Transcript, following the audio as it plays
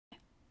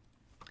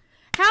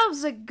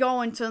How's it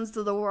going, Tons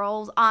of the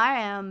World? I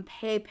am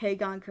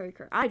Pagon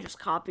Cracker. I just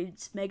copied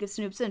Mega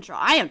Snoop's intro.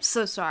 I am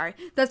so sorry.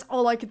 That's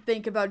all I could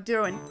think about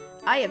doing.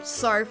 I am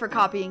sorry for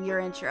copying your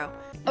intro.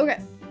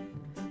 Okay.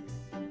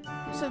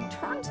 So,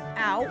 turns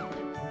out,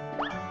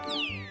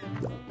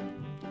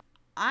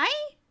 I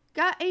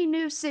got a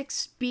new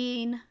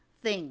 6-bean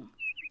thing.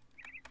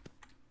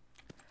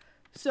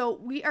 So,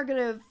 we are going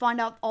to find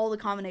out all the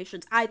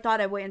combinations. I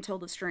thought I'd wait until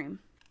the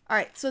stream.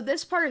 Alright, so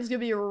this part is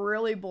going to be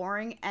really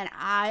boring, and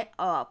I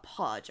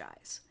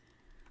apologize.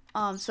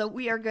 So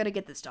we are going to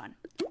get this done.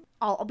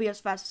 I'll be as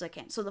fast as I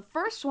can. So the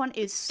first one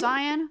is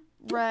cyan,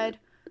 red,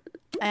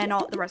 and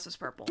all the rest is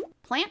purple.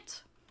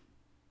 Plant.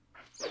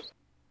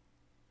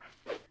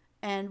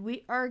 And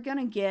we are going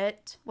to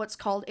get what's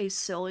called a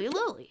silly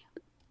lily.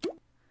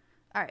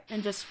 Alright,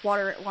 and just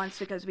water it once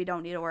because we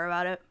don't need to worry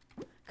about it.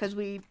 Because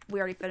we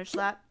already finished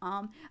that.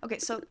 Okay,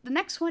 so the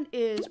next one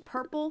is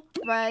purple,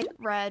 red,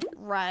 red,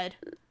 red.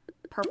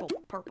 Purple,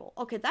 purple.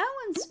 Okay, that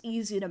one's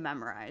easy to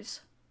memorize.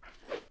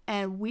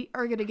 And we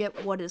are gonna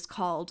get what is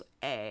called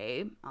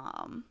a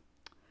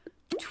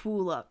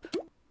tulip.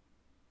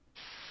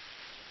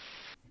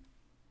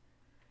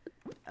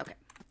 Okay.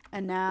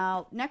 And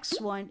now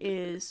next one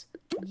is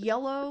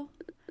yellow,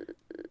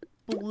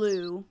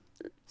 blue,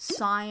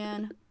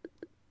 cyan,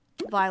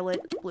 violet,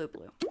 blue,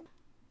 blue.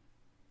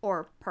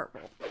 Or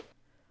purple.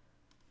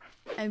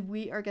 And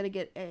we are gonna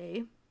get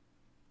an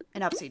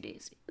upsy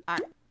daisy.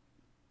 Alright.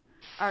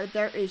 Alright,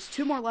 there is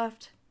 2 more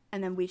left,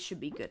 and then we should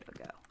be good to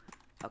go.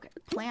 Okay,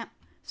 plant.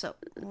 So,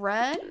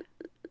 red,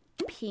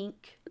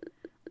 pink,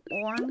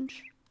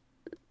 orange,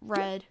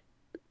 red,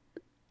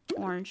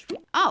 orange,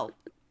 pink. Oh!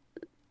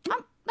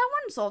 That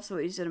one's also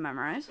easy to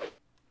memorize.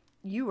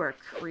 You are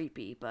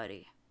creepy,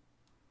 buddy.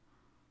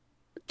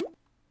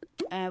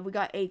 And we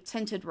got a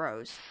tinted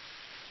rose.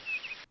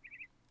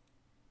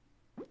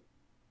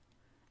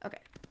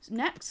 Okay, so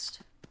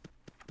next,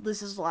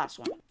 this is the last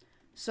one.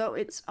 So,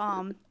 it's,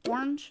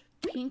 orange,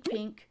 pink,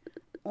 pink,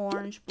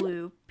 orange,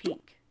 blue,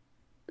 pink.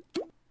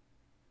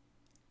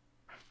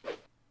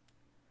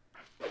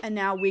 And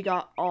now we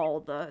got all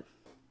the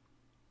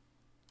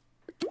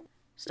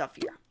stuff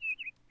here.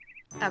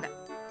 Okay.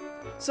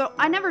 So,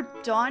 I never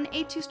done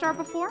a 2-star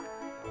before.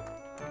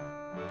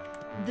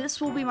 This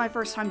will be my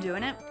first time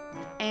doing it.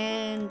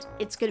 And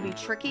it's gonna be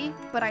tricky,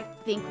 but I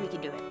think we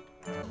can do it.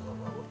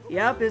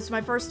 Yep, it's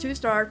my first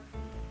 2-star.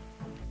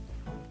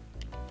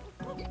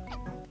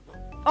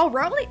 Oh,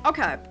 really?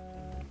 Okay.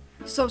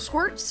 So,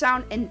 squirt,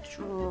 sound, and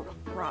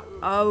drop.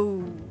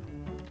 Oh.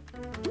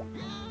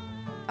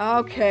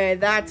 Okay,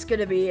 that's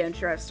gonna be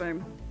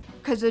interesting.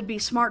 Because it'd be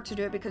smart to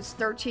do it because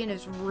 13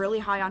 is really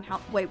high on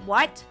health. Wait,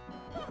 what?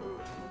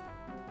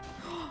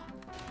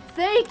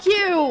 Thank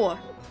you!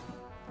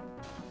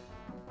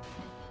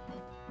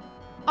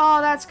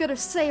 Oh, that's gonna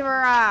save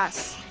our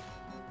ass.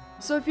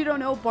 So, if you don't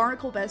know,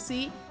 Barnacle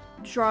Bessie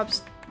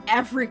drops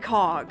every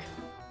cog.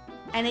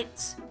 And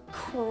it's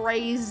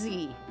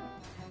crazy.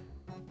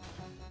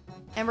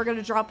 And we're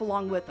gonna drop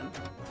along with him.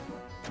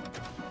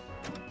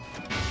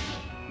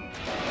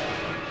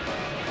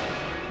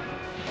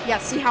 Yeah,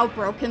 see how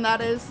broken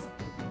that is?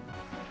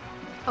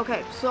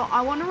 Okay, so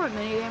I wonder what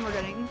minigame we're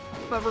getting.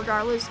 But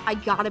regardless, I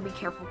gotta be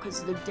careful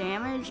because the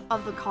damage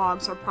of the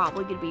cogs are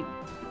probably gonna be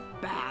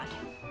bad.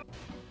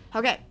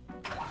 Okay.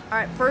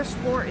 Alright, first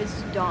floor is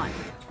done.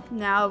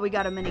 Now we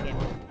got a minigame.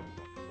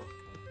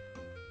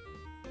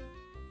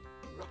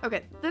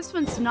 Okay, this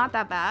one's not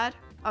that bad,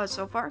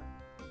 so far.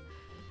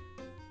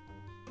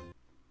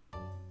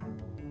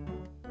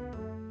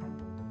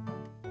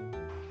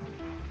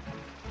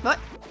 What?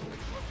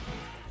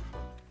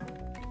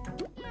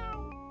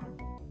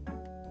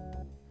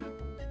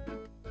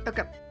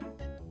 Okay.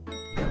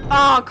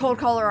 Ah, cold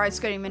color ice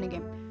skating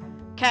minigame.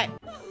 Okay.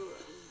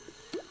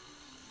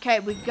 Okay,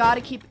 we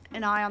gotta keep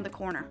an eye on the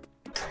corner.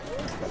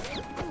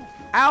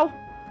 Ow!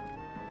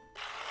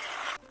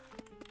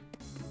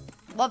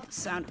 Love the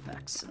sound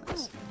effects in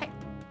this. Hey,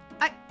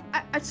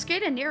 I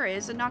skated near it.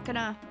 Is it not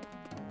gonna...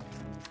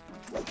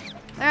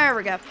 There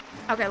we go.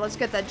 Okay, let's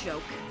get that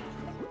joke.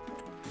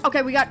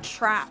 Okay, we got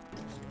trapped.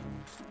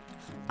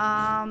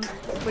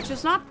 Which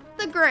is not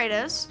the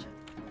greatest.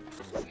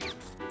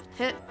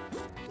 Hit,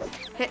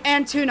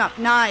 and tune up.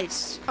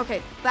 Nice.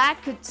 Okay, that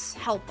could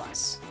help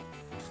us.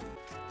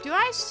 Do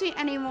I see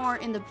any more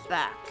in the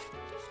back?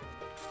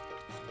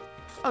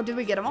 Oh, did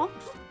we get them all?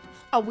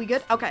 Oh, we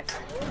good? Okay.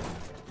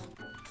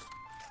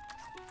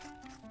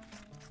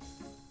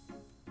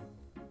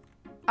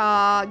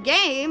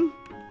 Game?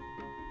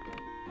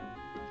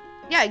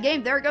 Yeah,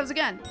 game. There it goes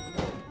again.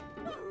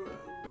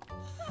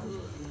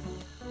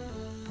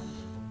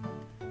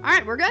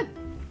 Alright, we're good.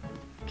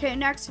 Okay,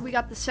 next we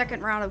got the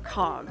second round of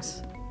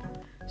cogs.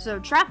 So,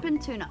 trap and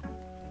tune up.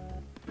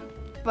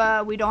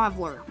 But we don't have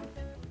lure.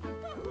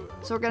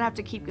 So we're gonna have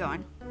to keep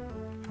going.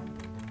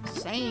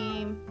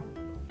 Same.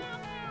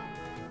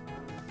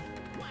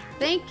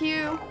 Thank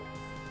you.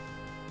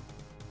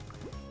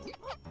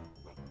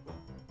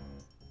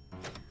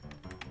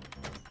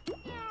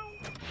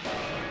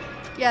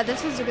 Yeah,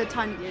 this is a good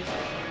time to use it.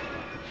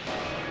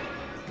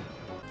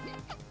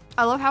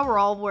 I love how we're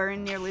all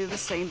wearing nearly the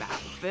same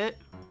outfit.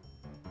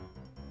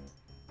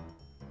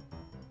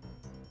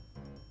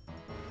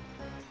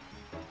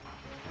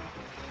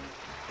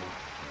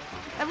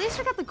 At least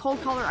we got the cold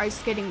color ice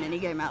skating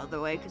minigame out of the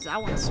way, because that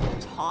one's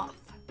tough.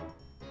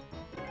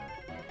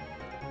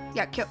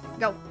 Yeah, kill,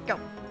 go, go.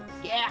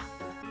 Yeah.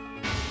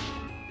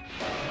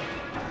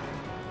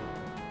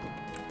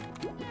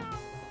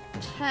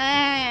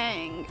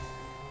 Dang.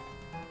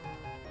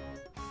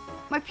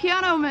 My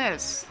piano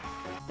miss.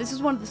 This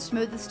is one of the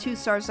smoothest 2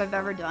 stars I've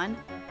ever done.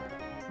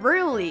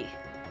 Really?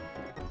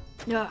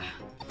 Ugh.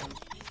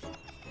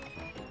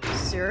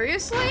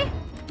 Seriously?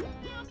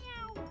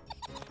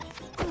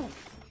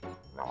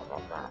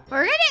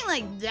 We're getting,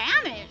 like,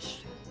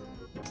 damaged.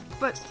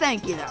 But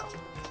thank you, though.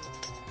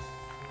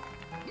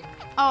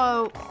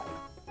 Oh.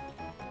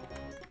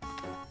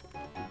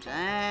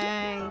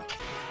 Dang.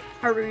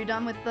 Are we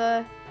done with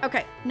the...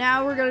 Okay,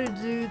 now we're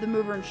gonna do the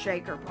mover and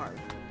shaker part.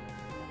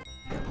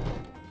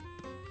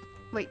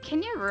 Wait,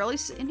 can you really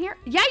sit in here?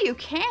 Yeah, you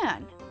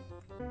can!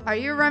 Are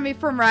you Remy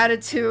from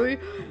Ratatouille?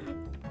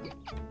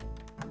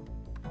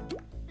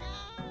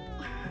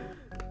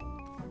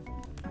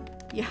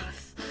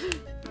 Yes.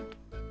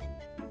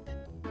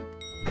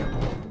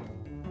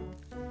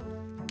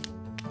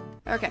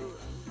 Okay.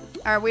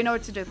 Alright, we know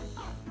what to do.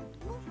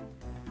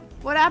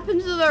 What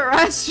happened to the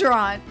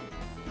restaurant?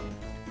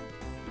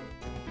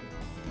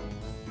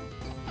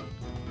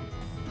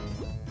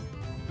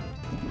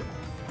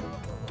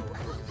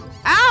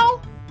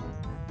 Ow!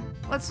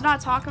 Let's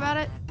not talk about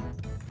it.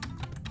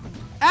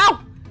 Ow!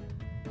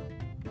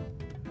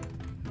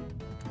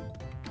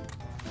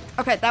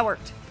 Okay, that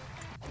worked.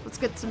 Let's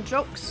get some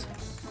jokes.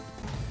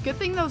 Good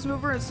thing those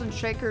movers and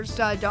shakers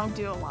don't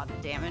do a lot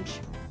of damage.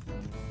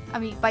 I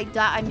mean, by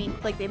that, I mean,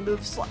 like, they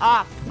move slow.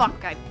 Ah,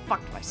 fuck, I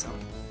fucked myself.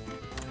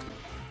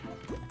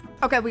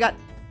 Okay, we got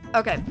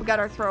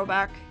our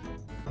throwback.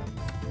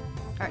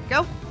 Alright,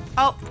 go.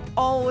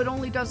 Oh, it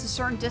only does a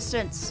certain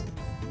distance.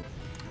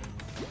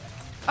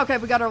 Okay,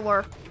 we got our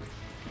lure.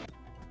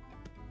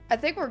 I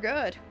think we're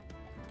good.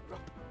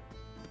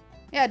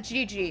 Yeah,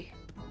 GG.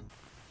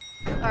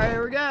 Alright,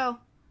 here we go.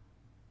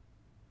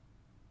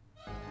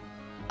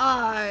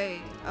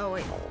 I'm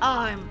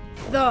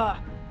the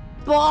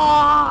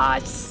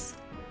boss!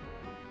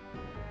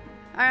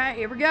 Alright,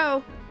 here we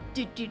go.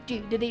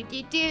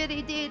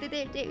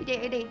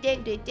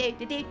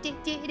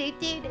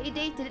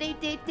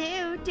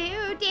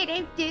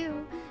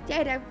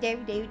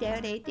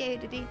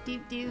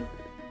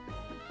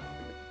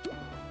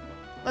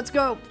 Let's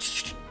go.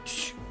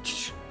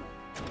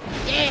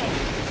 Yeah.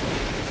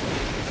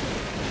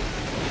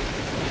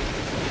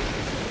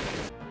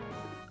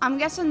 I'm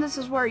guessing this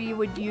is where you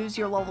would use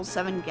your level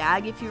 7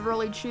 gag if you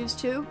really choose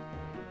to.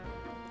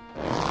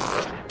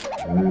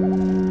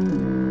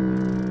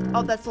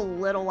 Oh, that's a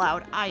little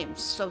loud. I am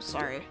so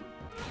sorry.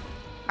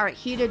 Alright,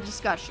 heated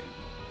discussion.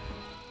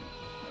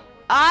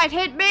 Ah, it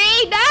hit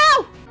me!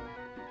 No!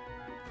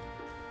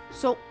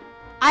 So,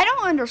 I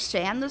don't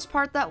understand this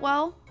part that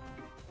well.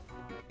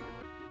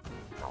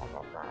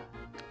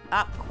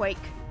 Ah, quake.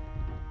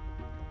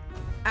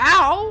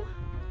 Ow!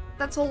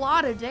 That's a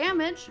lot of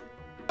damage.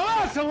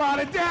 Oh, that's a lot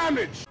of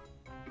damage!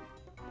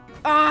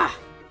 Ah!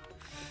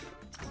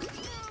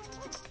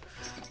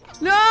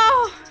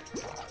 No!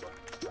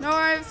 No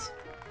worries.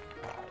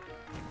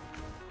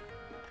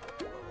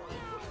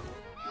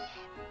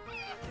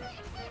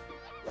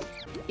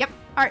 Yep.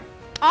 Alright.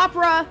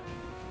 Opera!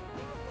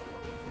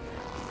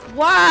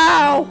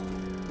 Wow!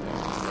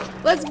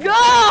 Let's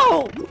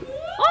go!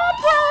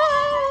 Opera!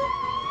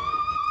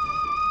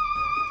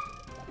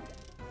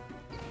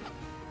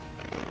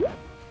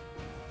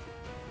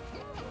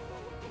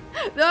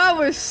 That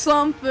was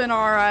something,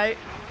 alright.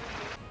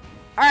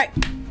 Alright,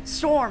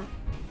 Storm.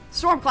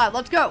 Storm Cloud,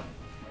 let's go.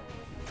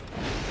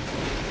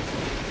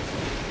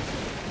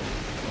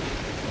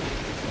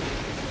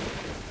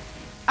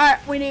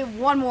 Alright, we need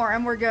one more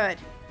and we're good.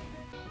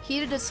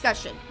 Heated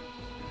discussion.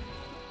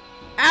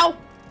 Ow!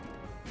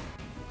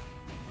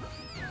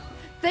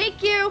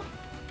 Thank you!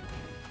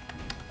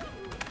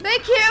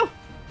 Thank you!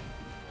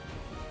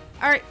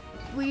 Alright,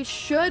 we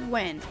should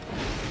win.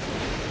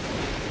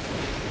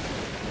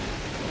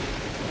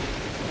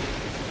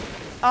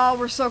 Oh,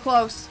 we're so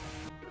close.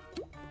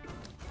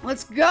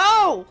 Let's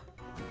go!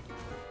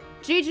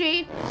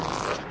 GG!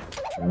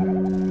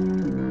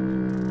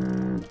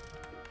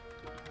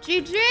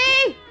 GG!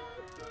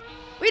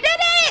 We did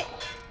it!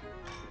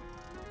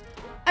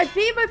 I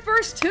beat my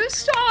first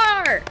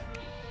 2-star!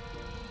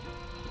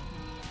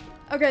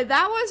 Okay,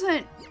 that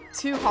wasn't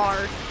too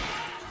hard.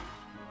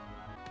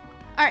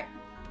 Alright.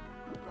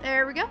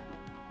 There we go.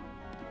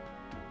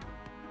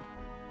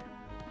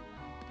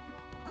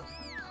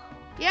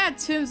 Yeah,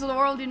 Tombs of the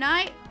World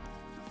Unite.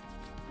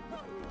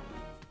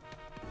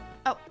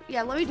 Oh,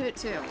 yeah, let me do it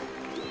too.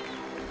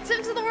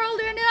 Tombs of the World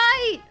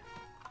Unite!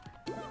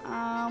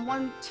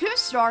 1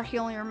 2-star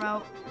healing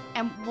remote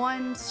and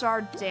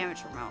 1-star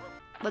damage remote.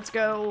 Let's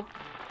go.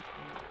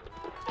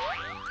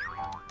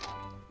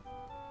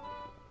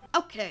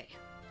 Okay.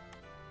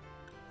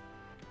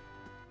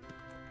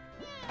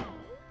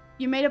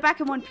 You made it back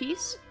in one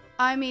piece?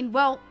 I mean,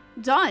 well,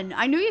 done.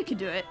 I knew you could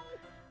do it.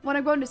 What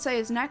I'm going to say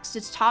is next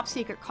is top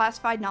secret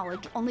classified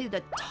knowledge. Only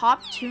the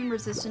top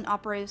tune-resistant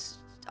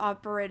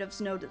operatives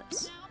know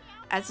this.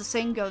 As the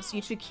saying goes,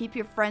 you should keep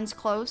your friends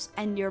close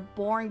and your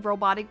boring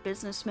robotic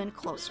businessmen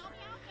closer.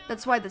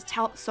 That's why the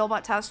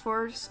Cellbot Task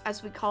Force,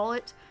 as we call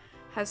it,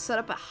 has set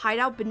up a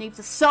hideout beneath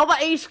the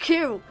Cellbot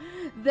HQ.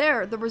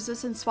 There, the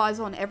Resistance spies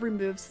on every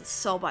move the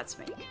Cellbots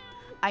make.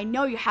 I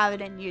know you have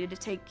it in you to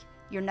take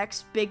your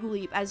next big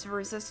leap as a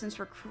Resistance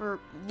recruit,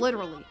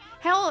 literally.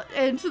 Hell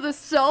into the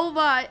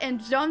Cellbot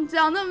and jump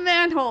down the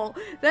manhole.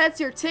 That's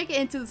your ticket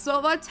into the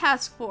Cellbot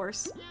Task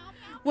Force.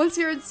 Once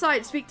you're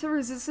inside, speak to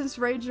Resistance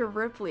Ranger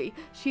Ripley.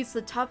 She's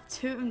the tough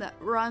tune that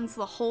runs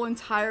the whole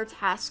entire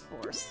task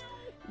force.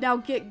 Now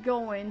get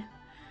going.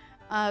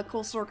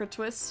 Cool Sorka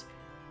twist.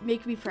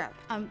 Make me proud.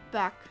 I'm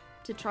back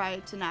to try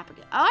to nap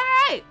again.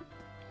 Alright!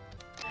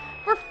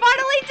 We're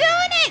finally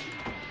doing it!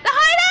 The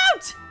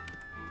hideout!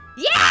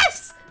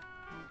 Yes!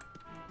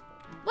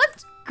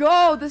 Let's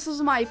go! This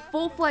is my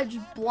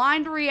full-fledged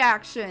blind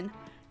reaction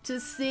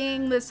to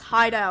seeing this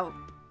hideout.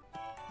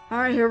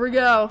 Alright, here we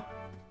go.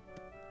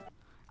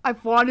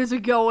 I've wanted to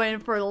go in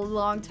for a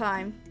long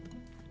time.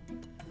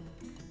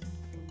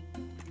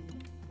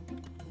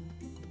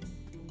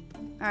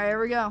 Alright,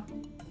 here we go.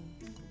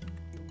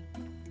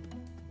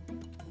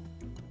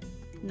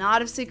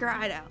 Not a secret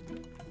hideout.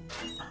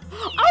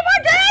 Oh my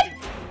god!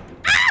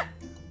 Ah!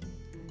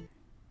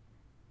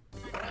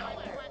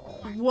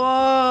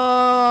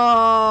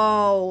 Whoa!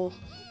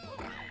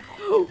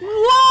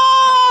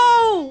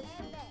 Whoa!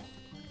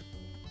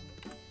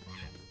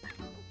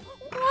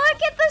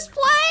 Look at this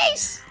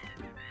place!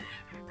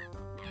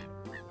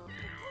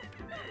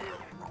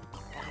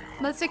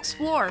 Let's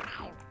explore.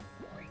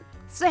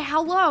 Say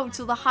hello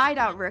to the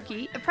hideout,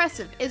 rookie.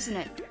 Impressive, isn't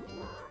it?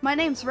 My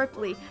name's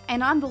Ripley,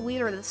 and I'm the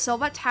leader of the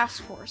Cellbot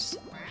Task Force.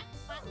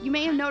 You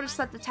may have noticed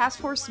that the task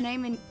force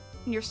name in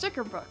your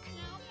sticker book.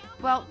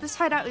 Well, this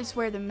hideout is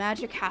where the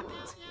magic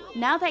happens.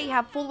 Now that you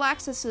have full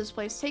access to this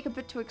place, take a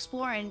bit to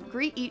explore and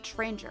greet each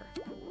ranger.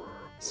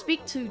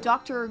 Speak to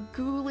Dr.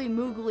 Googly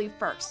Moogly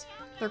first.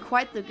 They're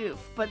quite the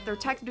goof, but their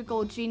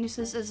technical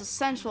geniuses is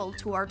essential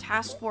to our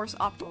task force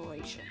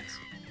operations.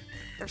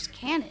 There's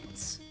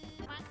cannons.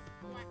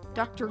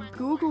 Dr.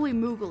 Googly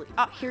Moogly.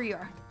 Oh, here you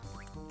are.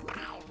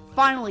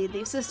 Finally,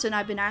 the assistant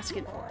I've been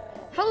asking for.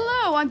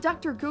 Hello, I'm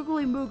Dr.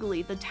 Googly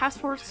Moogly, the task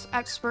force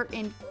expert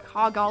in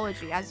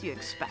cogology, as you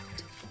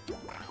expect.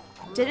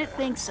 Didn't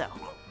think so.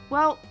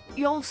 Well,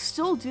 you'll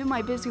still do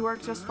my busy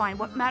work just fine.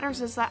 What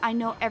matters is that I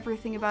know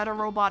everything about our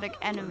robotic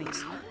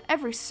enemies.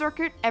 Every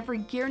circuit, every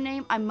gear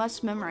name, I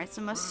must memorize,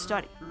 I must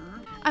study.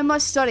 I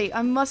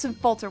mustn't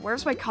falter.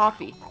 Where's my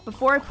coffee?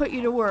 Before I put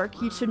you to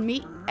work, you should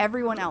meet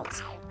everyone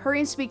else. Hurry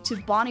and speak to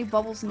Bonnie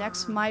Bubbles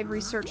next, my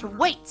researcher.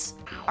 Wait!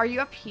 Are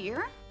you up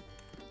here?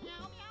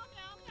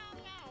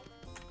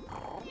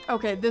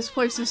 Okay, this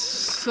place is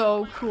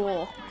so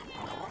cool.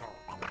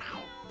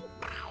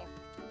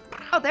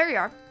 Oh, there you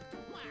are.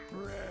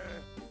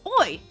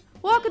 Oi!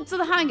 Welcome to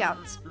the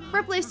Hangouts.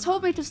 Ripley's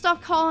told me to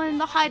stop calling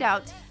the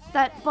Hideout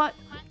that, but,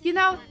 you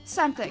know,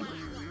 same thing.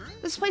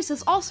 This place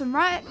is awesome,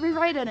 right?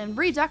 Rewritten and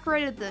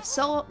redecorated the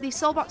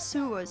Cellbot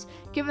sewers,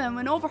 giving them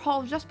an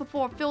overhaul just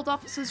before field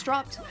offices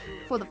dropped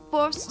for the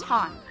first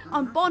time.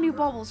 I'm Bonnie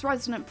Bubbles,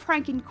 resident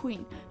pranking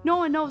queen. No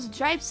one knows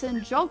japes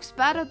and jokes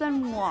better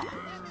than moi.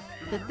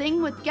 The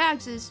thing with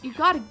gags is you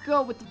gotta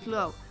go with the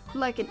flow,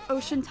 like an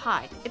ocean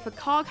tide. If a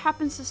cog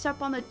happens to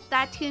step on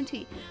that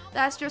TNT,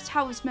 that's just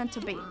how it's meant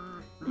to be.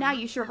 Now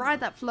you should ride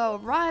that flow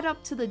right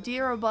up to the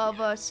deer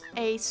above us,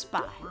 a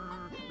spy.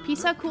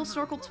 Peace out, cool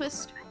circle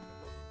twist.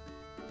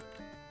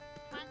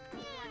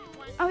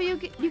 Oh, you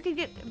can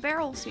get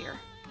barrels here.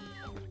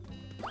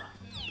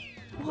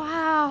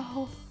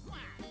 Wow.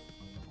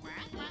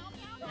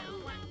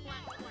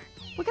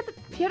 Look at the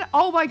piano.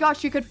 Oh my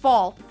gosh, you could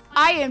fall.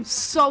 I am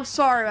so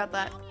sorry about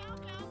that.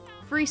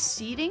 Free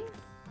seating?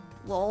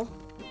 Lol.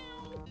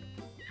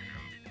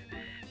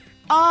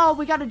 Oh,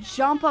 we gotta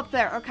jump up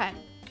there. Okay,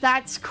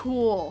 that's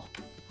cool.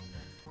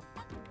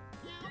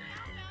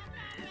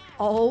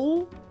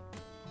 Oh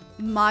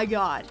my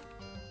god.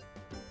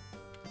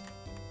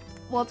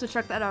 We'll have to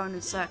check that out in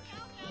a sec.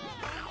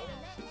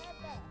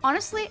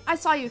 Honestly, I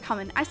saw you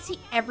coming. I see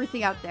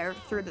everything out there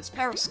through this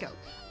periscope.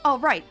 Oh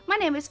right, my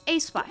name is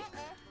A-Spy.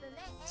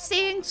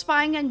 Seeing,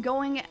 spying, and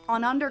going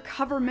on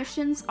undercover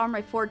missions are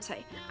my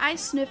forte. I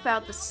sniff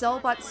out the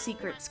Cellbot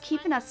secrets,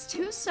 keeping us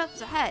 2 steps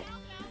ahead.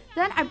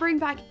 Then I bring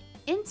back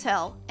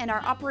intel and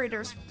our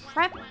operators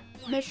prep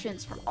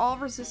missions for all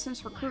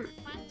Resistance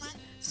recruits.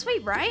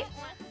 Sweet, right?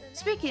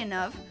 Speaking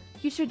of,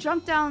 you should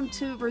jump down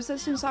to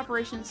Resistance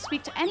operations,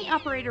 speak to any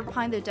operator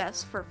behind the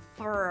desk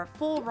for a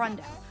full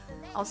rundown.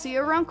 I'll see you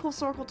around, cool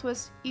circle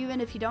twist,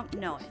 even if you don't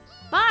know it.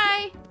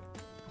 Bye!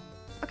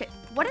 Okay,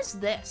 what is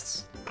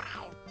this?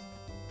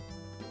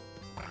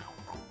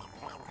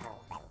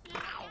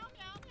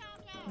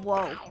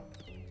 Whoa.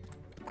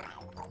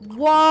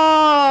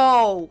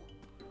 Whoa!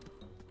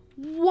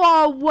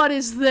 Whoa, what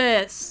is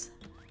this?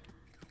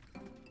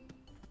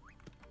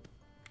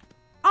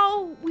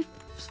 No, we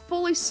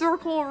fully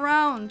circle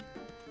around.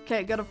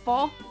 Okay, gotta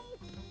fall.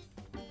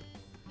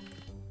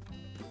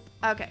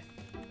 Okay.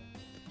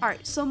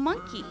 Alright, so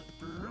monkey.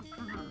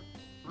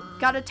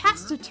 Got a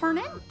task to turn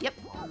in? Yep.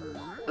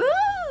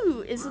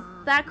 Ooh,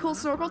 isn't that cool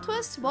circle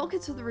twist? Welcome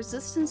to the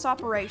Resistance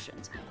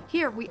Operations.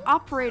 Here, we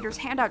operators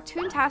hand out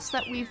toon tasks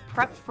that we've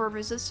prepped for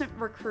resistant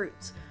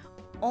recruits.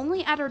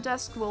 Only at our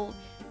desk will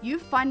you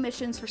find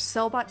missions for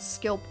Cellbot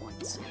skill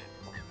points.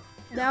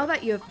 Now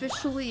that you're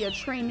officially a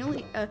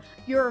trainee,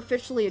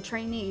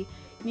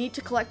 you need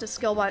to collect a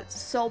skill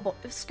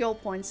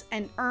points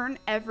and earn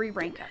every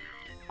rank up.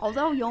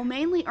 Although you'll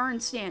mainly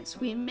earn stamps,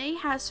 we may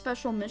have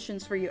special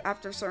missions for you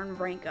after certain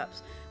rank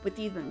ups, with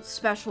even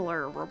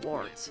specialer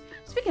rewards.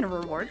 Speaking of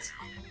rewards,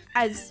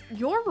 as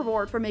your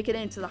reward for making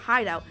it into the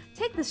hideout,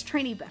 take this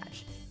trainee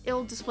badge.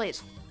 It'll display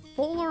its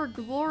fuller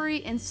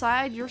glory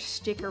inside your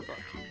sticker book.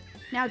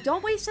 Now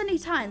don't waste any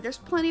time, there's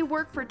plenty of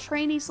work for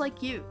trainees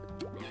like you.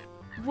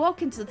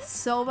 Welcome to the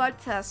Cellbot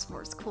Task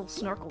Force. Cool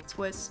snorkel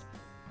twist.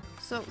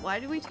 So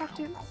why do we talk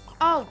to him?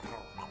 Oh!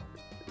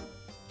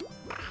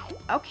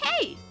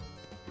 Okay!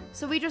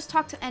 So we just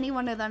talk to any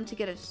one of them to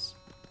get a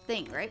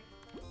thing, right?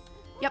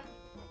 Yep.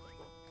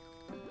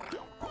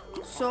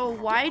 So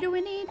why do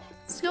we need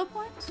skill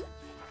points?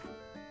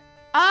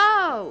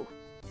 Oh!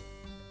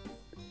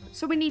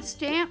 So we need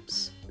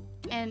stamps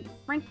and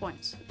rank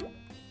points.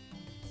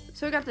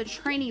 So we got the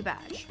trainee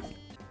badge.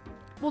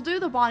 We'll do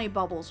the Bonnie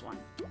Bubbles one.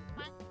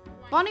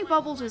 Bonnie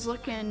Bubbles is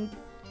looking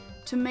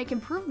to make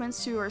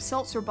improvements to her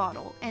seltzer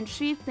bottle, and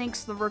she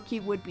thinks the rookie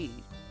would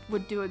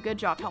do a good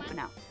job helping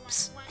out.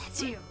 Psst,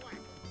 that's you.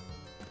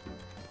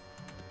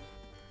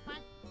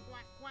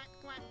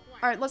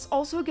 Alright, let's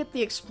also get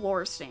the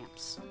Explorer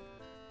stamps.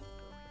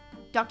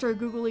 Dr.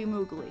 Googly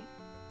Moogly,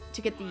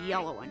 to get the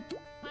yellow one.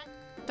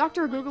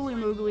 Dr. Googly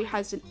Moogly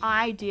has an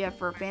idea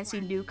for a fancy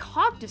new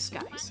cog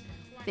disguise.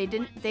 They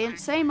didn't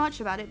say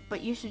much about it,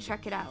 but you should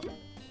check it out.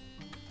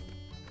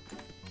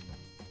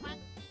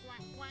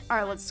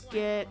 Alright, let's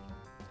get...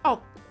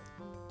 Oh!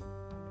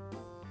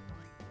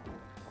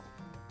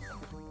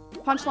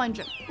 Punchline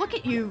Jim. Look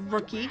at you,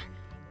 rookie.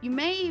 You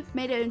may have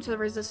made it into the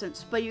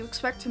Resistance, but you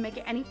expect to make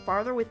it any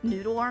farther with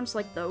noodle arms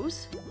like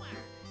those?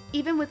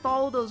 Even with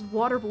all those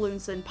water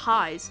balloons and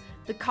pies,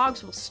 the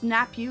cogs will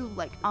snap you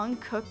like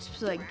uncooked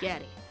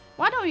spaghetti.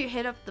 Why don't you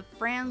hit up the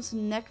Franz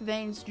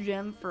Neckveins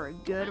gym for a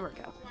good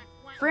workout?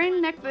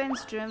 Franz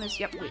Neckveins gym is,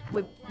 yep,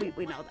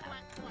 we know that.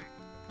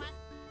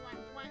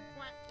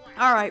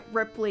 Alright,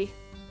 Ripley.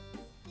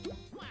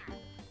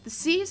 The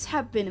seas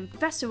have been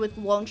infested with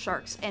loan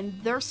sharks,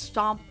 and they're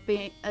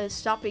stopping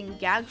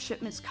gag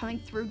shipments coming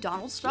through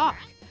Donald's dock.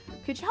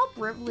 Could you help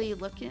Ripley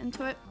look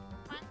into it?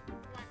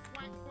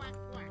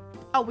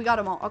 Oh, we got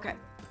them all. Okay.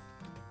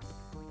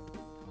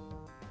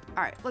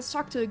 Alright, let's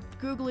talk to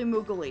Googly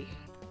Moogly.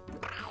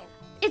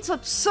 It's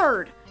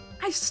absurd!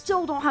 I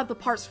still don't have the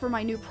parts for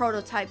my new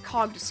prototype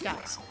cog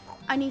disguise.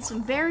 I need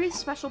some very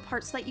special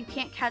parts that you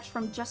can't catch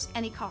from just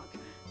any cog.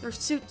 Their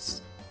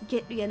suits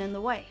get in the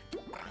way.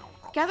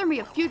 Gather me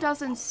a few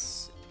dozen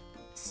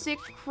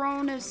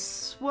synchronous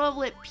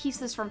swivel-lit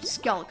pieces from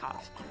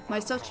Skellicoff. My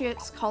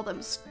associates call them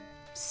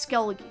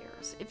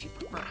Skelligears, if you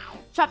prefer.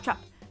 Chop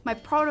chop. My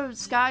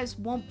proto-disguise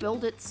won't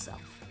build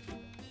itself.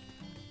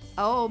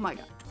 Oh my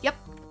god. Yep.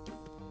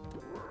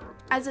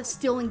 As if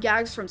stealing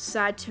gags from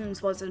Sad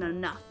Tunes wasn't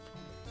enough.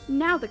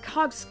 Now the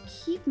cogs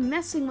keep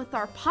messing with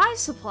our pie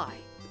supply.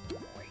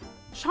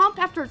 Chomp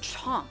after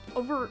chomp,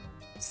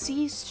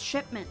 overseas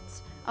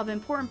shipments of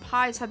important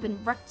pies have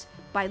been wrecked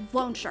by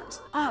loan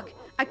sharks. Ugh,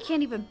 I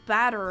can't even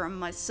batter them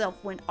myself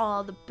when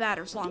all the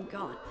batter's long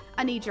gone.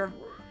 I need your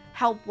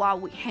help while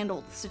we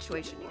handle the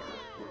situation here.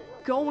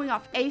 Going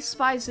off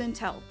A-Spy's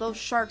intel, those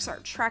sharks are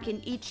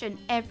tracking each and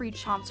every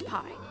chomp's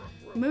pie.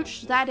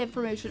 Mooch that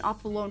information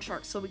off the loan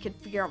sharks so we can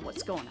figure out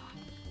what's going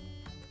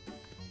on.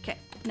 Okay,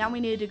 now we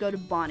need to go to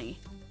Bonnie.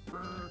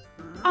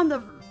 I'm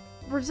the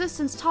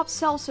Resistance top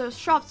seltzer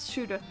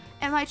sharpshooter,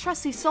 and my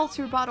trusty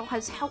seltzer bottle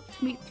has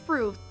helped me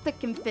through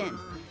thick and thin.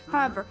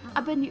 However,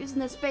 I've been using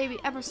this baby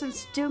ever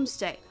since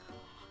Doomsday,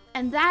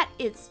 and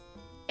its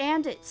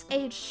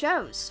age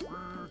shows.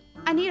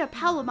 I need a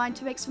pal of mine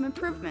to make some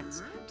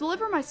improvements.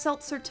 Deliver my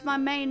seltzer to my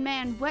main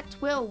man, Wet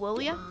Will,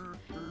 will ya?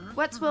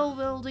 Wet Will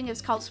building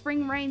is called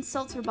Spring Rain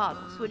Seltzer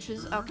Bottles, which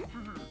is okay.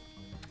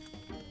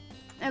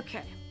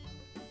 Okay.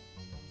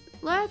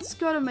 Let's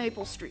go to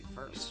Maple Street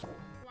first.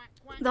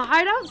 The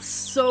hideout's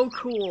so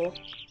cool.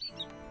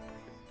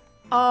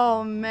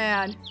 Oh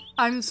man,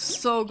 I'm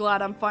so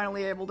glad I'm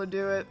finally able to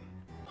do it.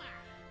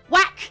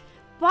 Whack!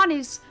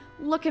 Bonnie's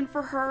looking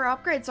for her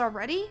upgrades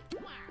already?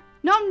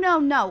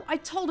 No. I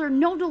told her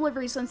no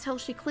deliveries until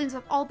she cleans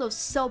up all those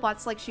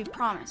Cellbots like she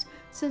promised.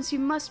 Since you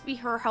must be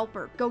her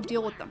helper, go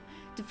deal with them.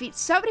 Defeat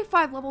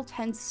 75 level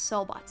 10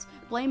 Cellbots.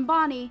 Blame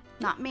Bonnie,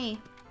 not me.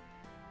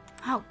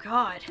 Oh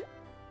god.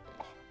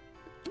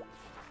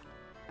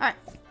 Alright,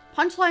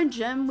 Punchline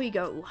Gym we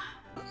go.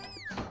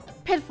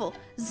 Pitiful.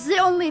 The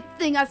only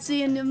thing I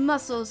see in the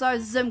muscles are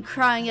them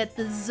crying at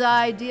the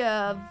idea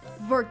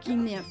of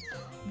working them.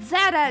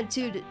 That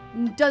attitude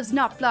does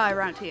not fly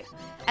around here.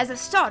 As a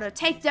starter,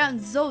 take down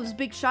those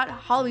big shot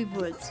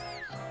Hollywoods.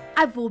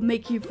 I will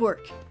make you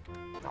work.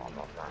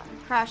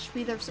 Crash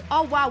be there.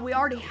 Oh wow, we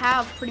already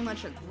have pretty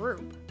much a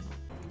group.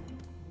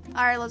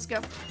 Alright, let's go.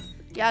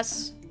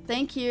 Yes,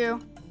 thank you.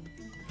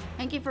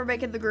 Thank you for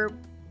making the group.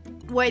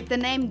 Wait, the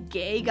name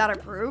Gay got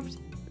approved?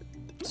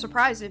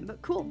 Surprising,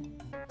 but cool.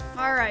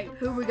 Alright,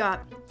 who we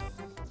got?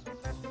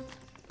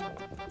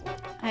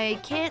 I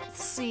can't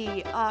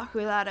see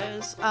who that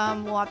is.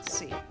 We'll have to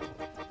see.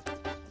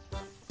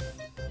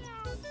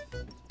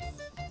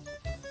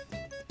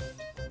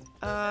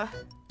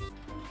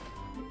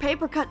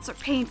 Paper cuts are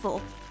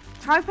painful.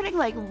 Try putting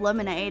like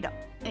lemonade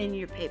in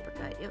your paper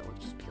cut. It will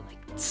just be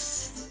like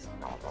tss,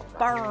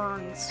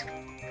 burns.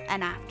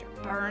 And after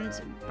burns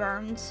and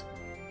burns.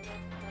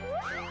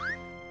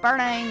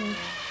 Burning.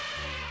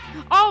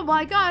 Oh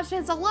my gosh,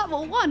 it's a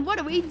level 1. What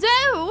do we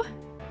do?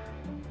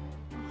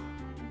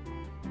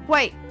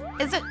 Wait,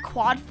 is it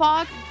quad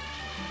fog?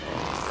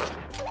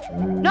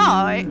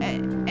 No,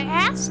 it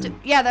has to.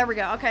 Yeah, there we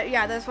go. Okay,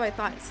 yeah, that's what I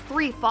thought. It's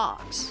 3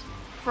 fogs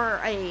for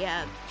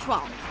a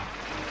 12.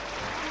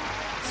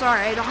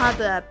 Sorry, I don't have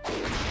the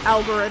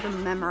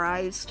algorithm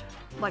memorized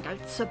like I'm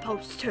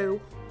supposed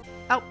to.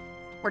 Oh,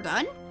 we're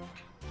done?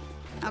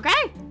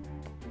 Okay.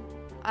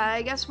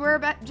 I guess we're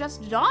about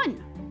just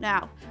done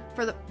now.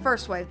 For the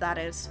first wave, that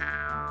is.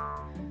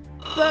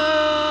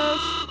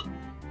 Boosh!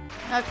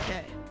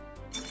 Okay.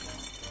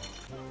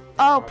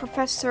 Oh,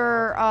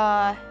 Professor,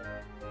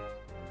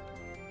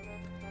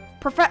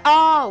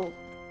 oh!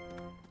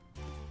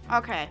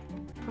 Okay.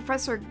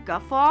 Professor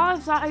Guffaw,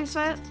 is that how you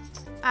say it?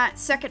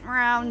 Second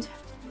round,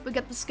 we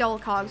get the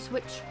Skelecogs,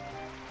 which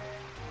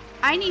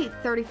I need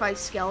 35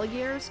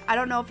 Skelegears. I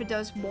don't know if it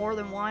does more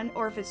than 1,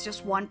 or if it's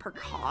just 1 per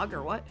cog,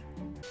 or what.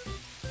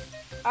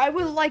 I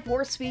would like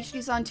more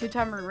species on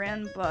Toontown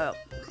Rewritten, but,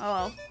 oh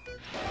well.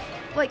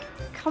 Like,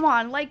 come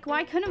on, like,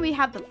 why couldn't we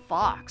have the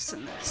fox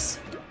in this?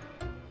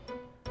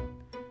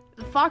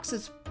 The fox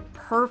is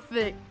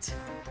perfect.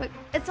 But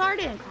it's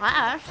already in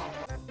Clash.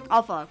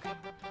 Oh, fuck.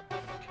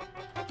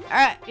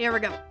 Alright, here we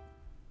go.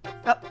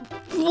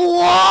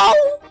 Whoa!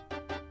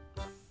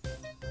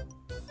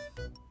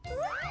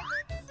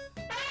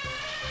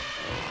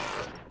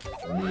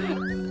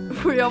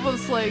 We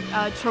almost, like,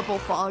 triple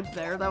fogged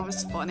there. That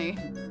was funny.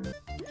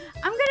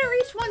 I'm gonna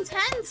reach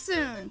 110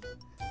 soon.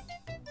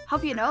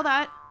 Hope you know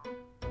that.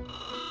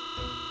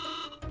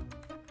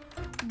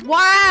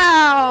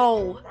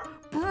 Wow!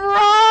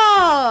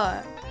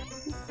 Bruh!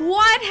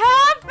 What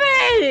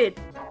happened?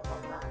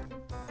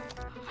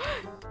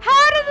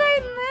 How did they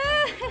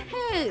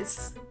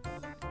miss?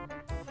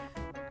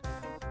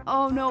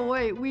 Oh no,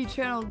 wait, we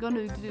channel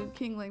gonna do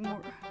King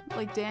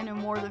like Daniel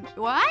more than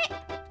what?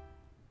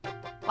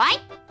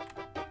 What?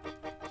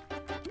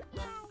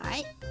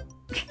 What?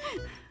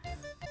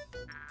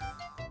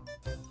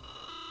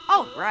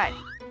 Oh, right.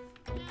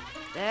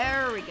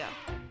 There we go.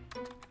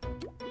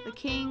 The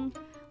king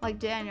like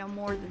Daniel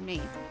more than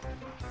me.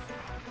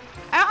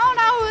 I don't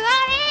know who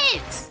that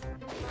is!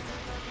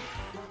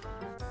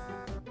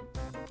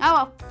 Oh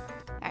well.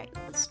 Alright,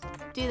 let's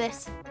do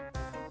this.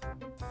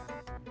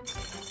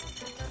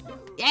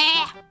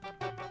 Yeah!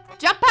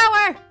 Jump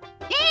power!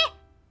 Yeah!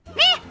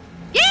 Yeah!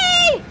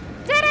 Yay!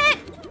 Did it!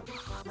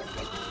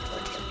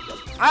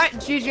 Alright,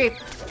 GG.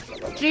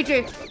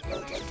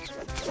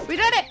 GG. We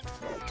did it!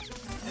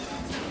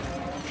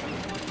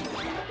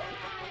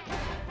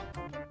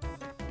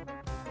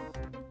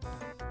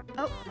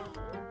 Oh.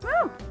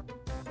 Woo!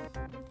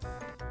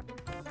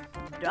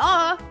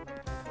 Duh!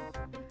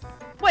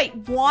 Wait,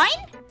 wine?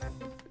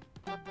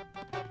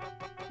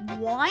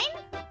 Wine?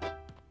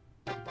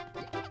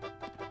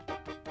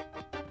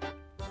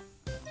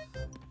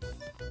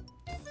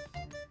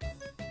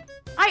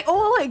 I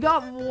only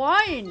got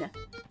 1!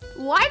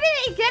 Why did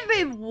he give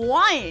me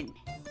 1?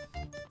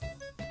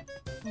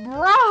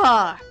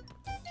 Bruh!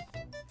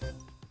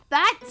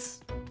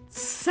 That's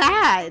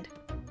sad.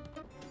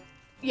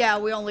 Yeah,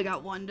 we only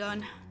got 1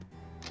 done.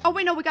 Oh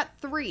wait, no, we got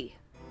 3.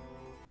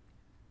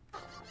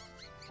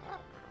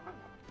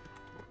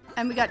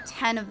 And we got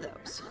 10 of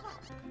those.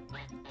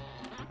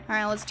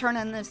 Alright, let's turn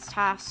in this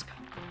task.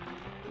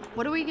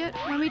 What do we get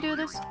when we do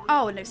this?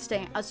 Oh, a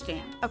stand.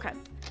 Okay.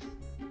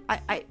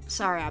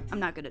 Sorry, I'm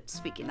not good at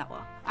speaking that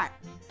well. Alright.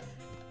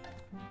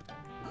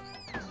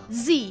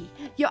 Z,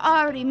 you're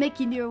already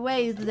making your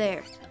way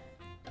there.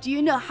 Do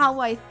you know how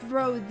I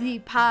throw the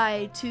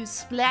pie to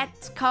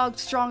splat cog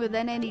stronger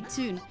than any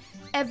tune?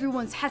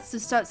 Everyone has to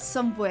start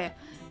somewhere.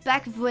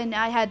 Back when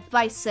I had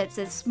biceps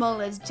as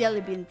small as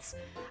jelly beans,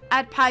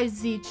 I'd pie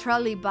the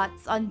trolley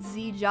bots on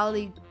the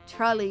jolly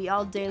trolley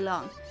all day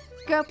long.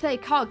 Girl, play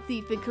cog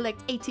thief and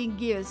collect 18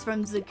 gears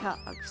from the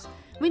cogs.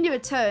 When you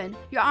return,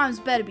 your arms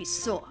better be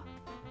sore.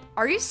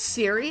 Are you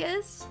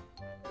serious?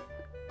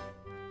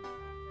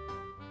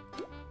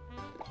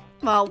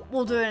 Well,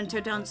 we'll do it in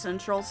Toontown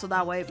Central, so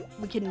that way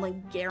we can,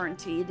 like,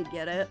 guarantee to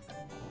get it.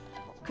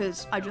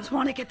 Because I just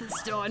want to get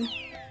this done.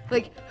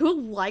 Like,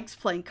 who likes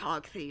playing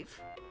Cog Thief?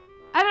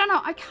 I don't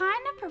know, I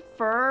kind of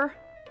prefer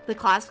the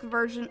classic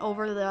version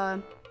over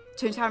the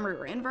Toontown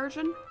Rewritten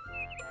version.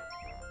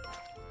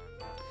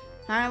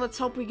 Alright, let's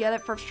hope we get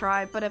it first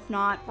try, but if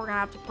not, we're gonna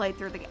have to play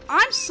through the game.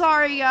 I'm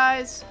sorry,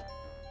 guys!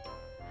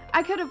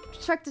 I could have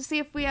checked to see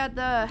if we had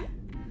the,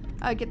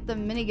 get the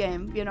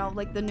minigame, you know,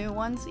 like the new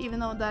ones, even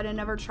though that I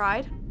never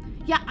tried.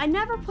 Yeah, I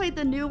never played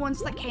the new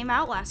ones that came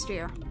out last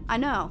year. I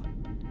know.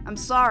 I'm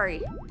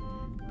sorry.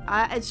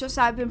 It's just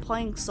I've been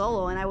playing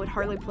solo, and I would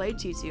hardly play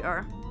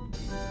TTR.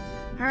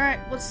 Alright,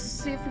 let's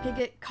see if we can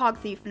get Cog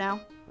Thief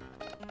now.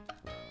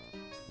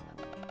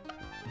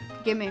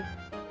 Gimme.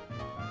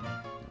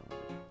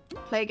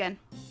 Play again.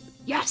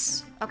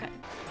 Yes! Okay.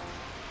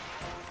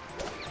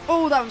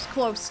 Oh, that was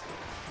close.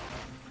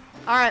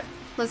 Alright,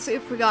 let's see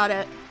if we got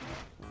it.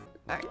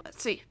 Alright,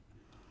 let's see.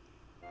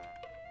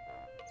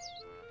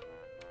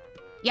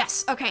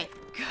 Yes, okay,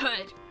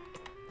 good.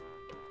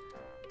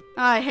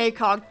 I hate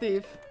Cog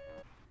Thief.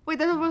 Wait,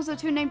 there was a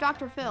toon named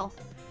Dr. Phil.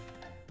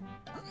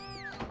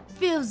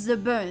 Feels the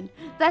burn.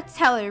 That's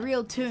how a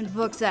real toon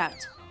works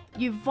out.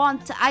 You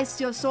want to ice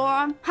your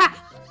forearm?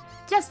 Ha!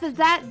 Just for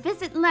that,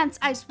 visit Lance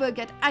Iceberg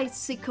at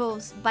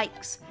Icicle's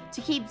Bikes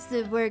to keep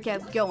the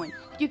workout going.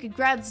 You can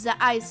grab the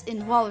ice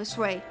in Walrus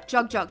Way.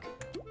 Jug jug.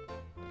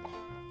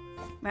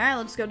 Alright,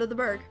 let's go to the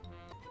Berg.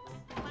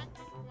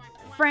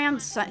 Fran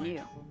sent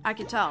you. I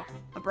can tell.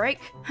 A break?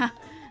 Ha!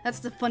 That's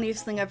the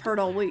funniest thing I've heard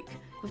all week.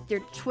 With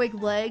your twig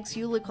legs,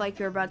 you look like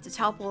you're about to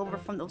topple over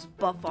from those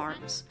buff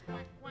arms.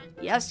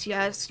 Yes,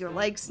 yes, your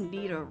legs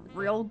need a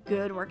real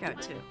good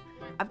workout too.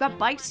 I've got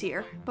bikes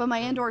here, but my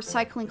indoor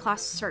cycling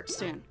class starts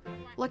soon.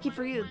 Lucky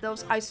for you,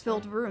 those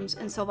ice-filled rooms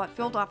in Silvat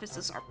field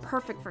offices are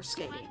perfect for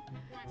skating.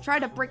 Try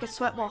to break a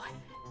sweat while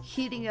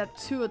heating up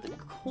 2 of the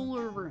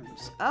cooler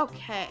rooms.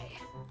 Okay.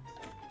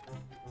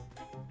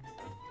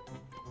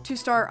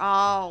 2-star,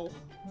 oh.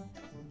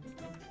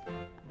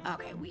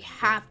 Okay, we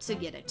have to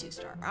get a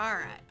 2-star.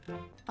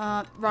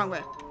 Alright. Wrong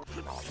way.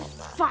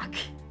 Fuck!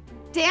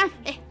 Damn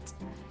it!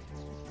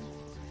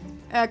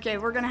 Okay,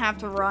 we're gonna have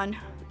to run.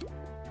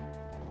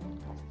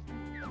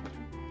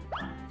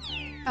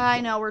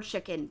 I know we're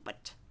chicken,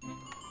 but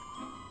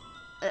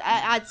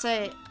I'd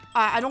say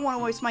I don't want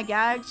to waste my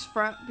gags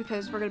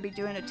because we're gonna be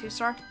doing a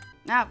 2-star.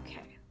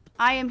 Okay,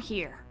 I am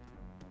here.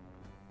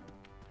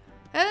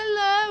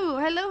 Hello,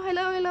 hello,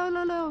 hello, hello,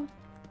 hello.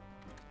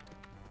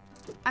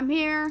 I'm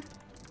here.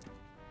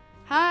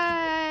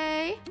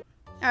 Hi. All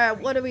right,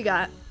 what do we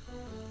got?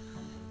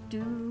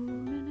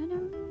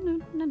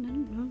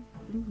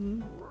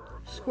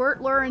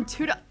 Squirt, lure, and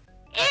Tuda.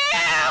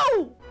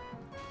 Ew!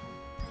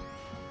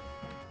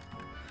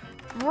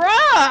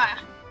 Bruh!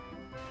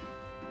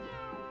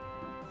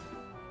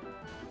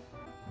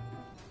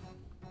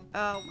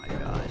 Oh my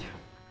god.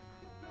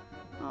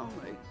 Oh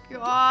my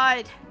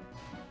god.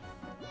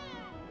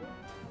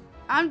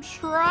 I'm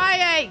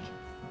trying!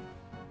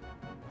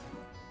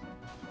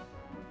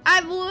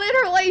 I'm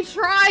literally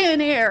trying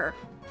here!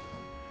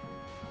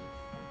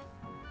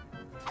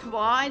 Come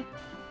on.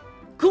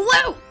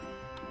 Glue!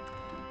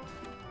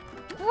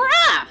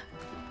 Bruh!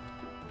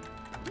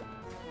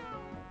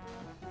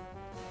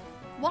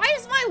 Why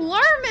is my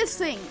lure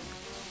missing?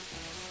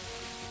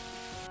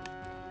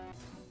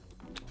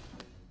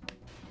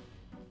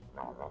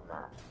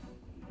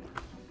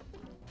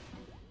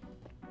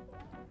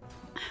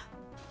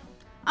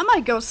 I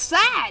might go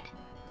sad.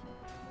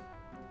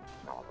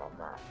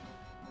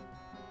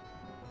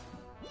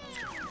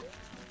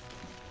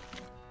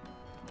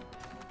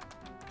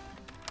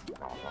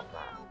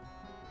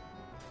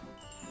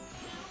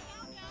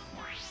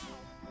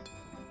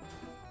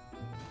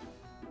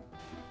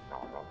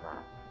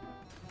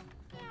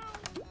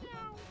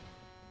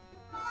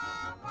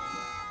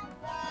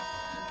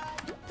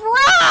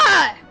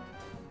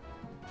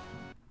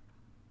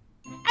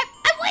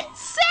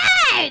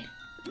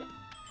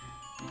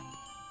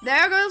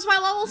 There goes my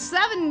level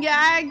 7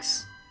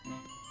 gags.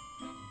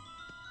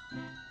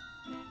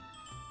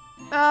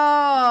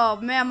 Oh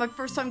man, my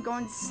first time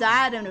going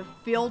sad in a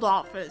field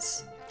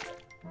office.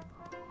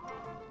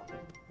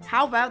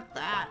 How about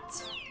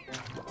that?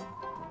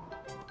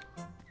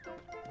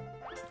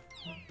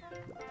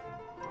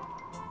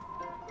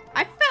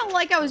 I felt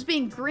like I was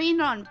being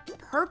green on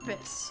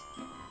purpose.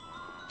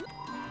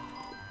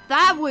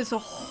 That was a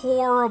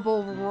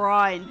horrible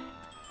run.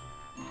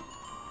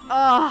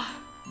 Ugh.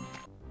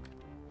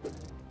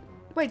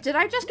 Wait, did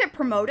I just get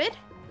promoted?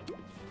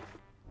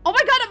 Oh my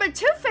god, I'm a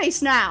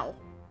Two-Face now!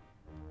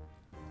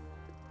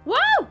 Woo!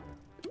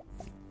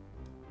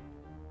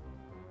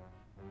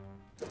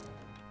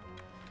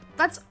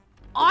 That's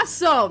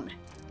awesome!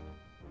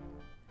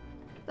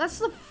 That's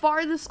the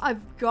farthest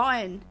I've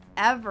gone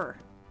ever.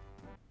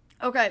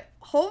 Okay,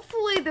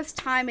 hopefully this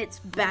time it's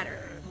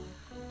better.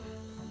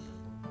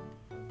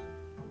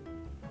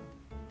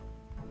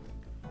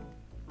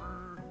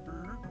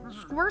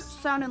 Squirt,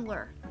 sound, and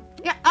lure.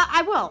 Yeah,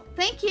 I will.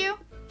 Thank you.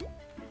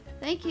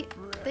 Thank you.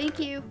 Thank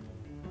you.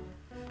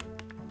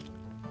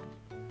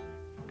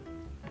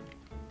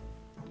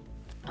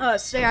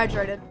 Stay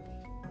hydrated.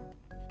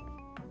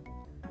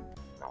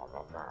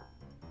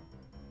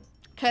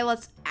 Okay,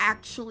 let's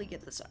actually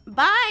get this done.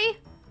 Bye!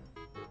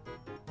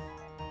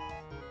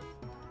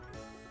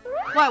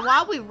 Well,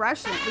 while we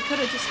rushed it, we could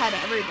have just had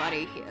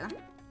everybody here.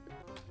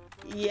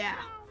 Yeah.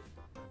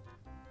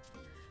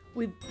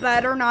 We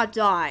better not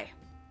die.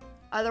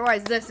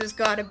 Otherwise, this is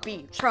gonna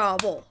be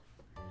trouble.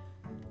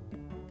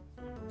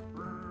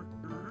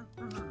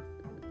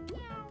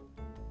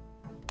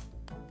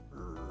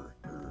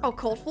 Oh,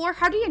 cold floor?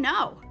 How do you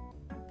know?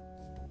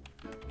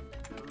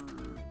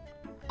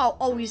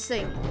 Oh, you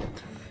sing.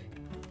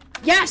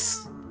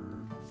 Yes!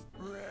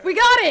 We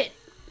got it!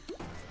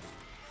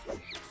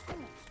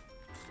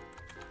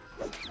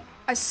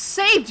 I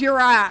saved your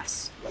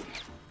ass!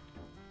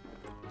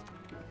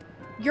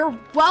 You're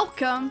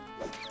welcome!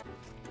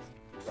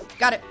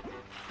 Got it.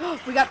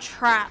 We got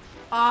trapped.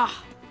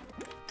 Ah.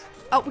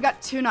 Oh, we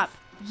got tune-up.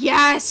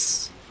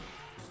 Yes!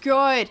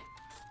 Good.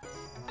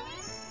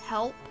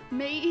 Help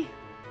me?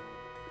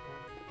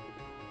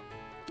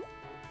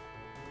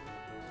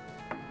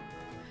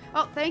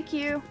 Oh, thank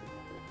you.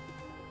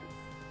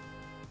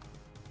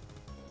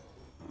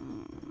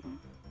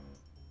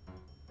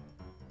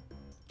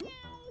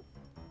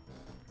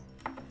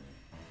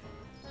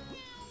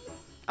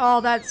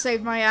 Oh, that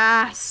saved my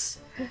ass.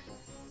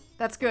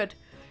 That's good.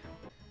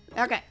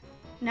 Okay,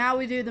 now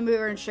we do the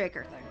mover and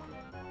shaker thing.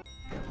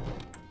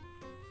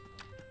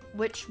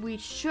 Which we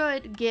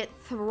should get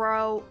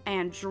throw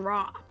and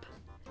drop.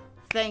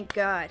 Thank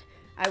God.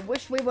 I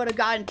wish we would have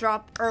gotten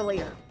drop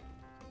earlier.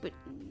 But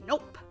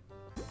nope.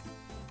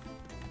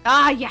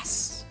 Ah,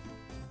 yes.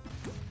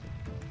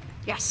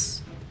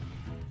 Yes.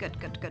 Good,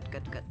 good, good,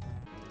 good, good.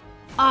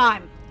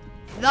 I'm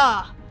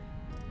the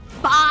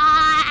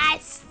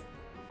boss.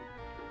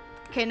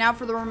 Okay, now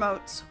for the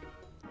remotes.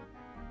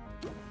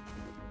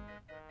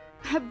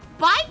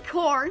 Bye,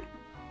 corn.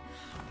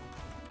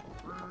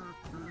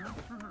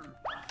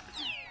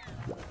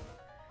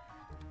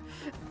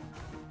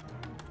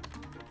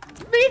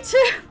 Me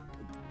too.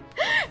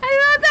 I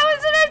thought that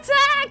was an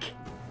attack.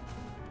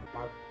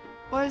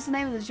 What is the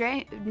name of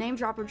the name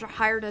dropper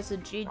hired as a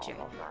GJ?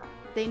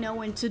 They know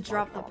when to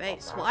drop the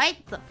base. What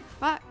the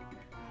fuck?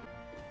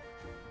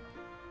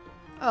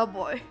 Oh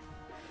boy.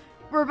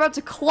 We're about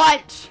to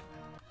clutch.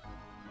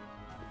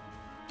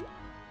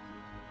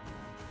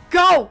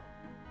 Go!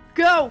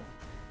 Go!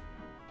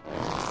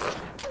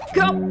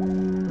 Go!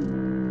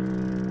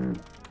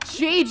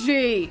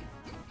 GG!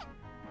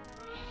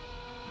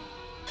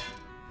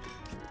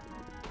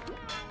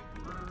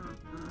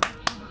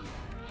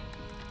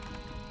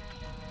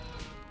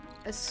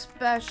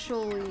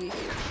 Especially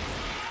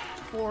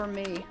for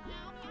me.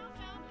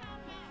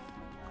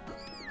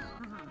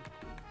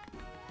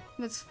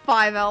 That's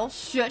 5L.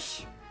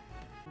 Shush.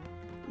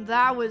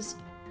 That was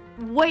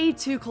way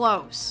too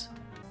close.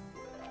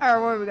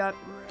 Alright, what do we got?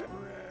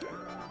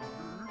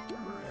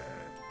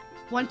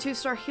 1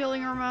 2-star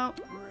healing remote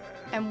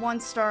and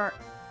 1-star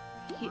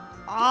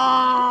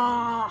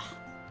Ah!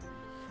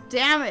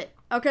 Damn it.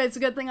 Okay, it's a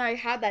good thing I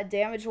had that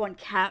damage one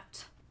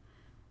kept.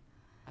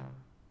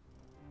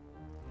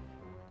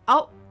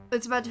 Oh,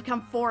 it's about to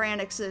become 4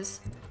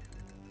 annexes.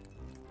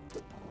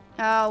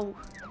 Oh.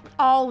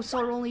 Oh, so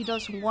it only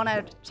does 1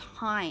 at a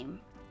time.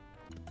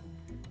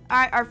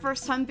 Alright, our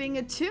first time being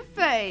a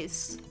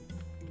Two-Face.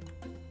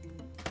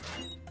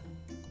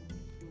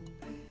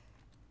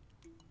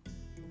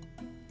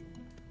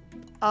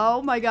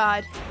 Oh my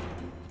god.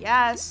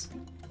 Yes.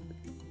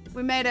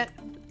 We made it.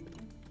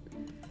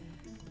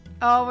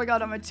 Oh my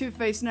god, I'm a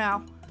Two-Face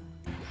now.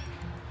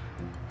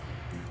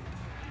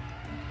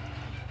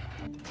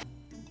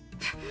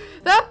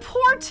 That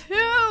poor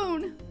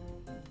Toon!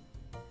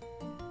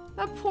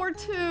 That poor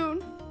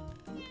Toon.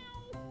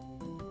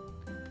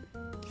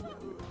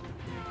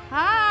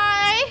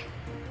 Hi!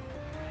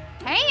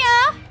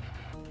 Heya!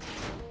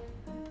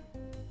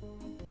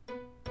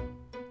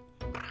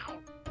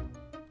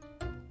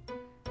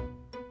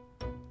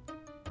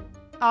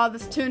 Oh,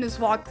 this Toon is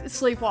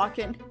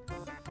sleepwalking.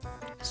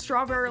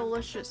 Strawberry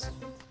delicious.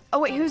 Oh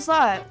wait, who's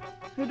that?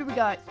 Who do we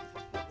got?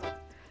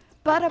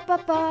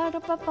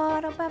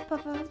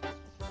 Ba-da-ba-ba-da-ba-ba-da-ba-ba-ba.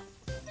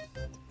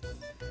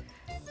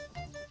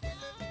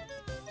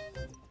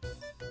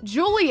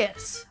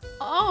 Julius!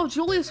 Oh,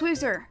 Julius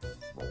Weezer.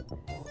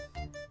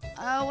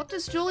 What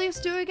does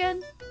Julius do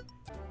again?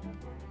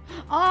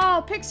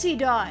 Oh, pixie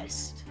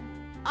dust.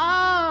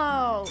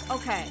 Oh,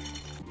 okay.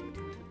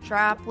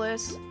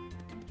 Trapless.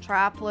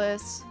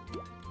 Trapless.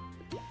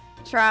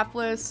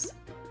 Trapless.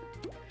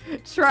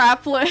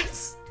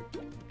 Trapless.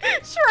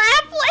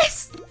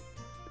 Trapless!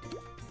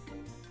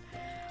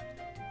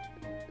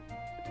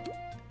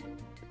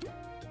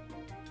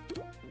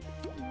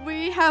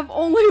 We have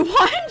only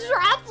 1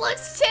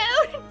 Trapless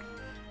Toon!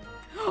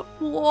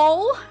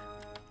 Lol.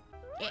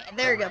 Yeah,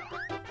 there we go.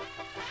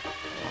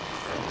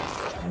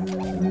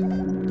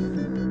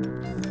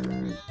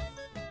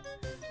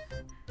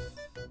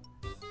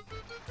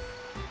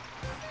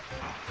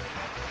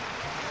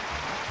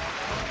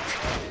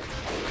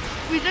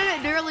 We did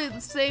it nearly at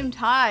the same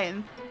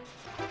time.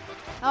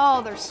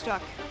 Oh, they're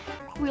stuck.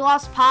 We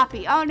lost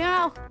Poppy. Oh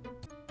no!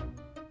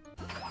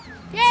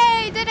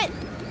 Yay, did it!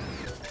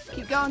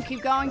 Keep going,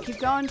 keep going, keep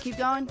going, keep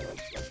going.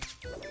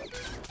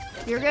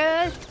 You're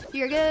good,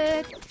 you're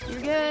good,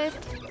 you're good,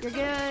 you're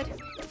good,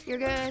 you're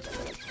good,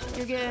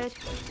 you're good.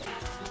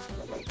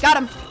 Got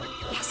him!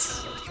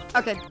 Yes!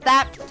 Okay,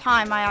 that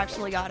time I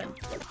actually got him.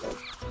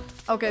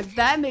 Okay,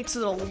 that makes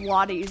it a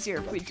lot easier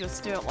if we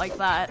just do it like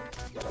that.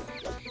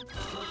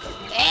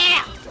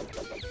 Yeah!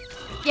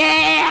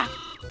 Yeah!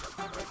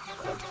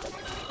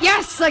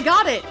 Yes, I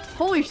got it!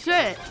 Holy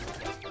shit!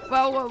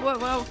 Whoa, whoa, whoa,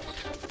 whoa.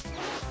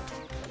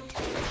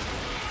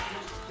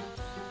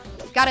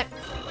 Got it.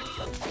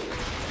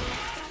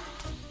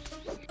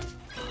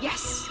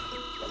 Yes!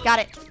 Got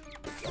it.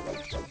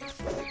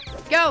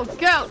 Go,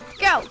 go,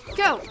 go,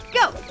 go,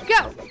 go,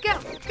 go,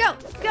 go, go,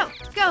 go,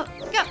 go,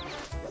 go.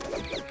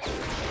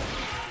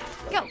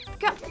 Go,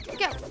 go,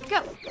 go,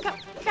 go, go,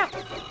 go.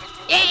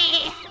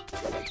 Yeah!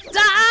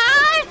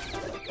 Die!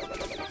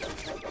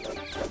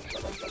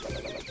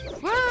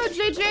 Woo,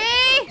 GG!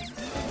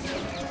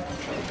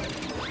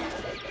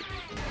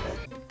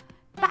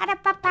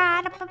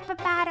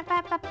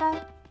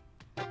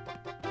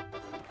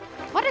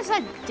 What is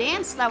that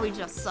dance that we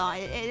just saw?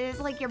 It is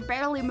like you're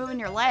barely moving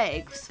your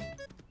legs.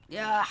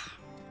 Yeah.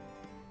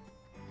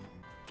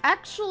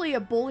 Actually, a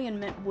Bullion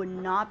Mint would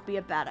not be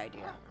a bad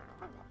idea.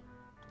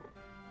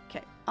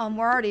 Okay,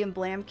 we're already in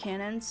Blam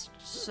Cannons,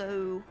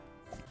 so...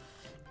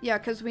 Yeah,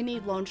 because we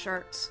need loan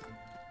sharks.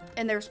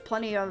 And there's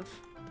plenty of...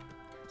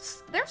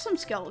 There's some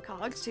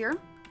Skelecogs here.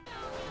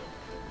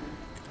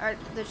 Alright,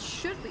 this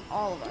should be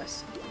all of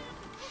us.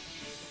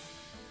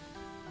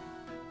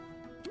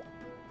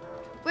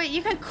 Wait,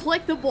 you can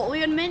click the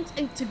Bullion Mint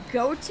and to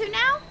go to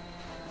now?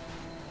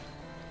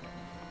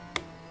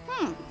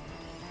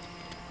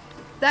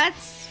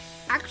 That's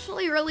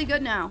actually really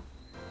good now.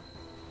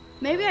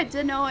 Maybe I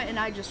did know it and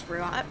I just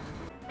forgot.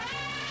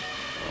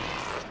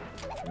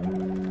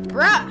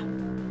 Bruh!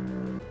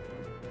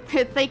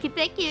 Thank you,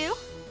 thank you.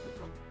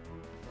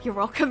 You're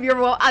welcome, you're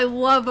welcome. I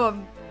love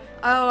them.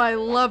 Oh, I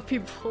love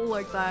people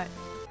like that.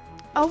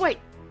 Oh, wait.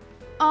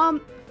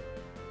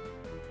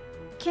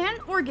 Can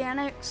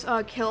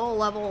organics kill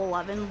level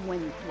 11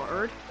 when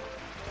lured?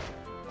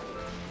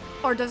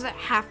 Or does it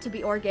have to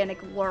be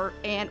organic lure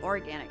and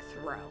organic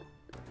throw?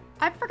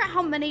 I forgot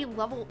how many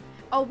level...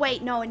 Oh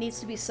wait, no, it needs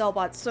to be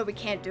Cellbots, so we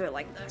can't do it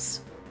like this.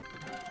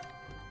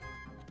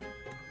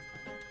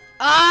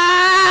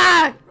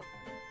 Ah!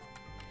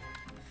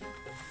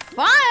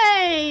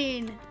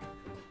 Fine!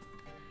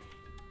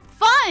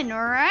 Fun,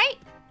 alright?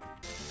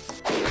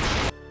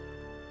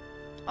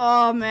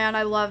 Oh man,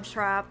 I love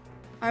Trap.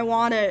 I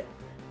want it,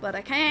 but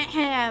I can't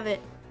have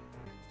it.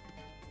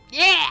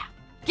 Yeah!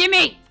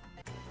 Gimme!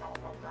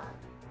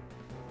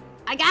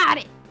 I got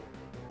it!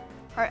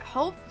 Alright,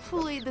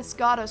 hopefully this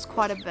got us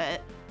quite a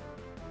bit.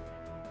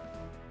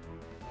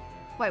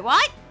 Wait,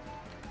 what?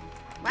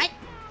 What?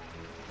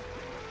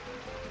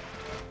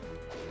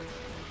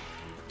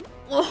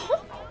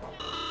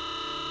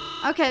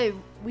 Okay,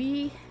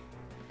 we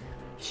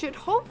should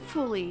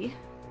hopefully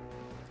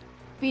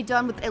be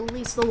done with at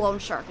least the loan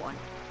shark one.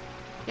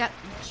 Yep,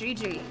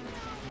 GG.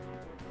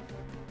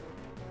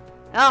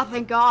 Oh,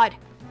 thank God.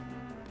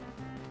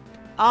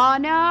 Oh,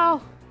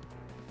 no.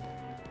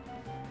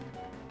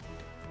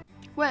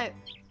 Wait,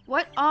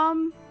 what,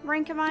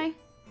 rank am I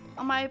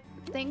on my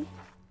thing?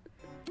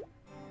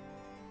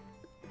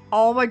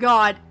 Oh my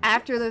God,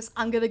 after this,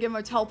 I'm gonna get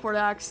my teleport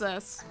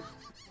access.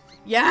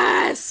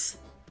 Yes!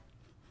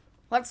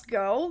 Let's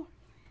go.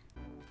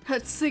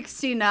 At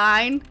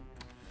 69.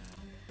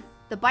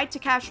 The bite to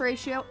cash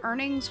ratio,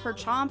 earnings per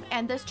chomp,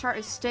 and this chart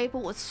is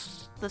stable with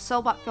the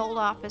Sellbot Field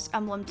Office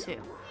emblem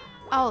too.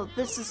 Oh,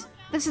 this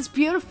is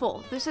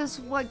beautiful. This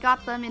is what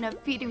got them in a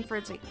feeding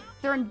frenzy.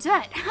 They're in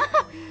debt.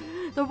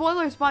 The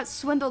Boilers bot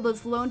swindled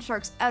those loan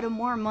sharks out of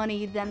more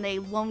money than they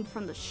loaned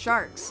from the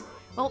sharks.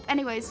 Well,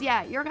 anyways,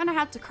 yeah, you're gonna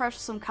have to crush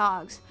some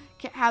cogs.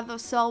 Can't have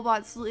those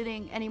Sellbots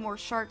leading any more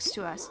sharks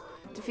to us.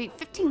 Defeat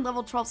 15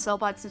 level 12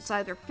 Sellbots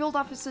inside their field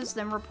offices,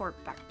 then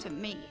report back to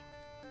me.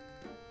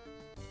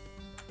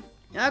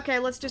 Okay,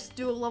 let's just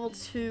do a level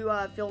 2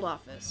 field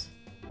office.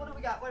 What do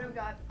we got? What do we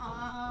got?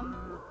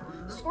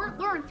 Squirt,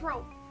 lure, and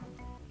throw.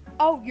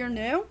 Oh, you're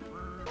new?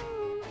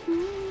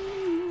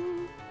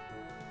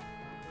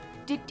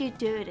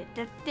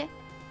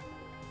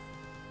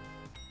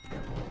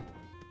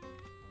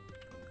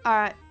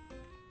 Alright.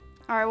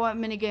 Alright, what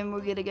minigame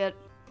we're gonna get?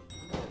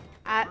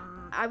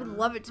 I would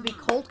love it to be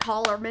Cold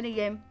Call or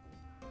minigame.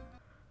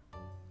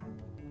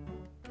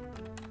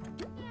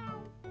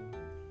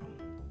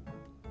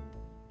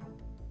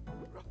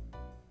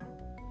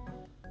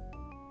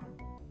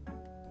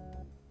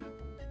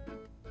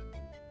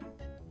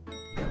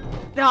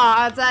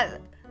 Ah, it's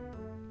that.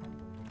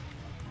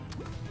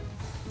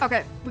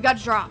 Okay, we got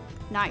drop.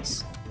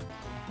 Nice.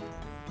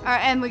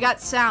 Alright, and we got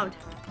sound.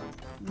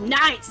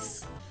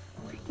 Nice!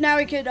 Now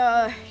we could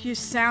use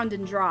sound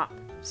and drop.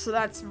 So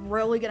that's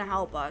really gonna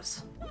help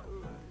us.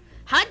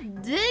 Hot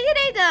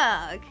diggity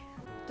dog!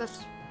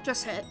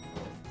 Just hit.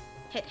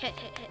 Hit, hit,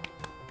 hit, hit.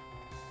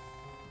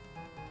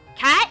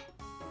 Cat?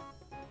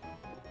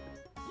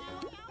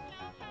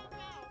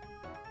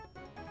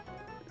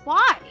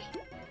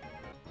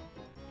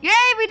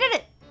 did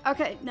it!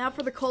 Okay, now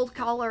for the cold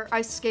collar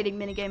ice skating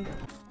minigame.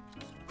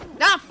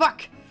 Ah,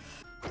 fuck!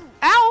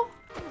 Ow!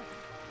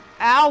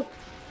 Ow!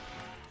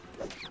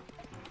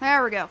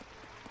 There we go.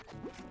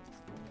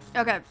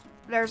 Okay,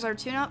 there's our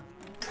tune-up.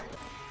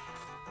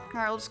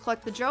 Alright, let's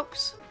collect the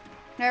jokes.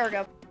 There we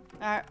go.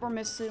 Alright, we're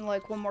missing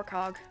like one more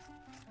cog.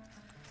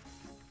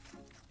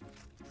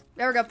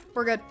 There we go.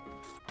 We're good.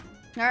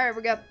 Alright,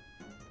 we're good.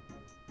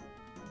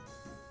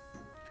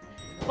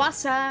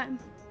 Boss time.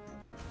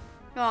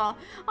 Aw.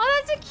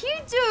 Oh, that's a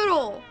cute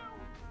doodle!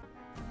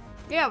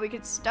 Yeah, we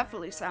could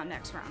definitely sound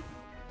next round.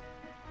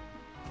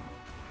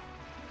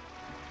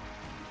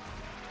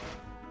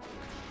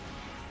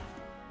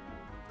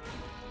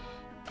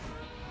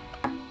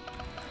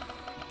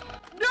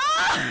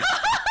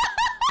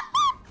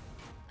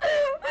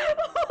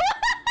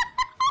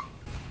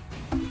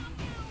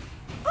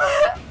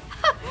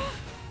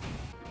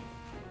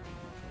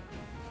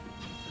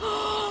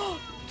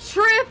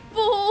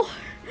 Triple!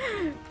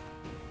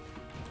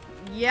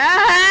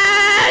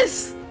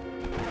 Yes!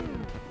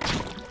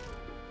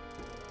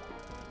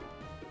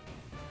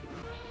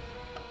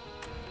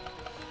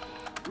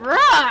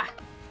 Rah!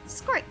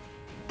 It's great.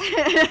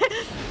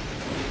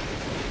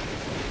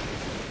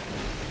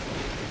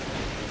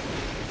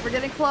 We're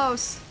getting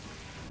close.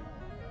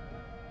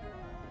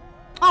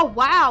 Oh,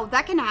 wow.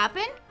 That can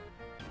happen?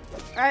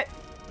 Alright.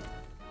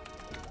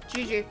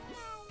 GG.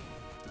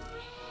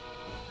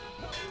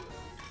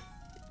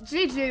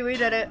 GG, we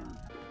did it.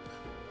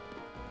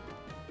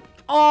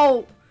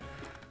 Oh!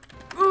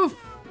 Oof!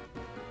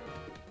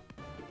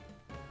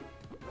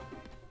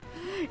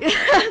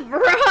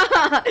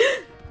 Bruh!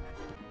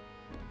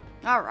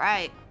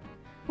 Alright.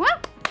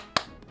 What?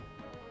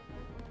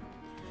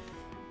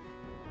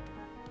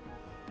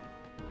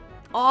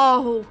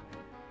 Oh!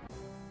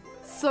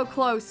 So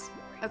close.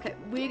 Okay,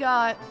 we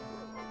got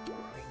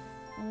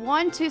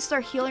 1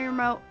 2-star healing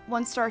remote,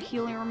 1-star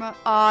healing remote.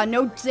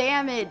 No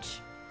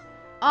damage.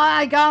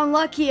 I got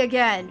unlucky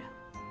again.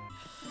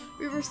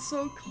 We were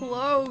so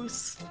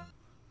close.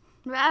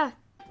 Ah.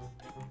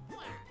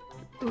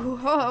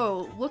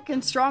 Whoa,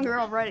 looking stronger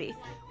already.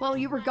 While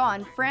you were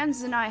gone,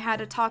 Franz and I had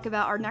to talk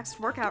about our next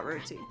workout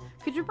routine.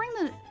 Could you bring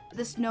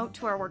this note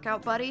to our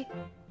workout buddy,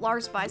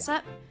 Lars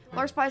Bicep?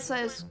 Lars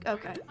Bicep is...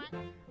 okay.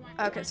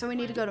 Okay, so we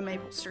need to go to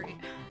Maple Street.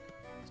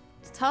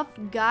 Tough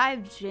Guy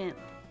Gym.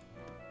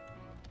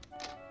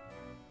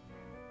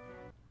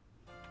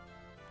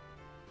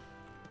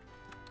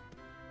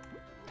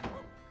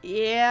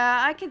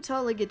 Yeah, I can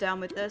totally get down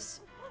with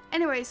this.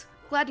 Anyways,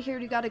 glad to hear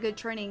you got a good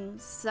training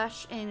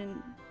sesh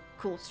and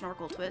cool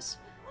snorkel twist.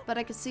 But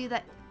I can see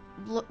that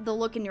the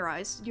look in your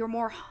eyes. You're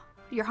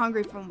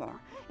hungry for more.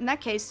 In that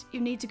case,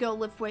 you need to go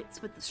lift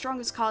weights with the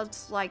strongest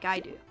cogs like I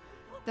do.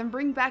 Then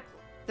bring back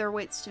their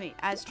weights to me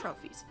as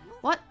trophies.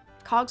 What?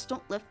 Cogs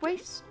don't lift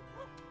weights?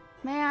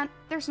 Man,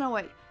 there's no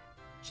way.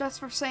 Just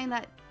for saying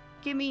that,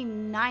 give me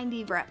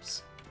 90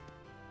 reps.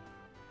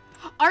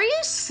 Are you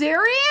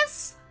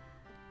serious?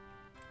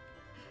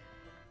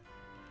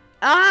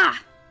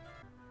 Ah!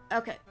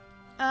 Okay.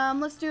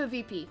 Let's do a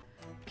VP.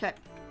 Okay.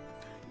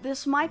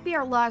 This might be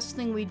our last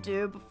thing we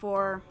do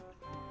before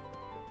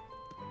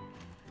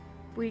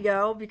we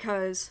go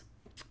because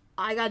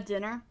I got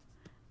dinner.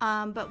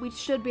 But we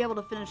should be able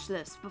to finish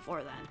this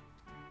before then.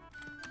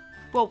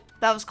 Whoa,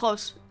 that was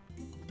close.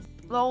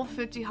 Level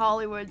 50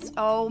 Hollywoods.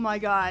 Oh my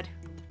god.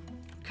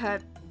 Okay.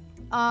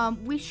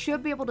 We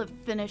should be able to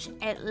finish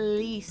at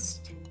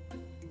least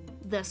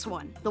this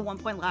one. The 1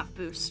 point laugh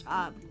boost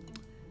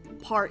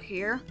part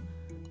here.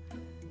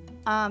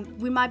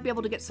 We might be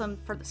able to get some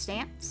for the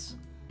stamps.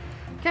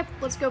 Okay,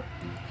 let's go.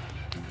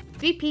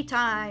 VP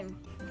time.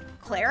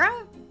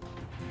 Clara?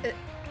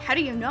 How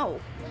do you know?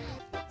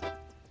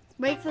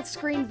 Make the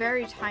screen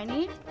very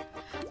tiny.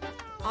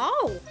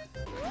 Oh.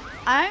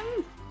 I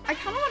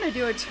kind of want to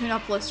do a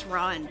tune-up list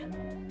run.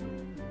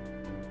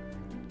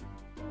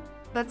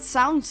 That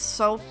sounds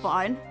so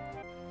fun.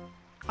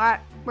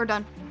 Alright, we're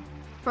done.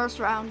 First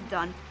round,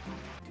 done.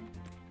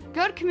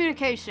 Good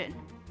communication.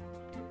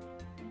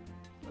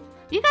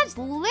 You guys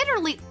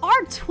literally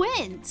are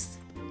twins.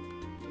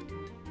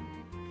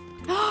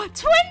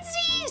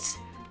 Twinsies!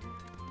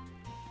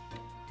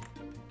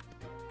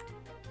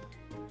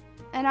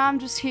 And I'm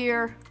just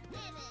here.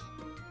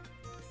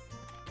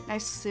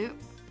 Nice suit.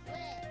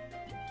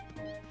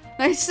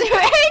 Nice suit.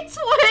 Hey,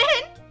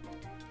 twin!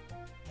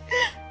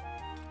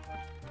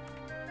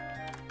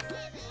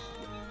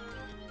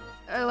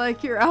 I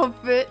like your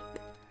outfit.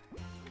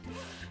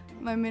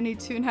 My mini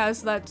toon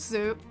has that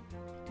suit.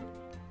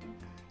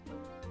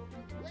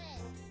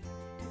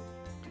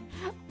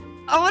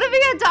 I want to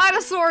be a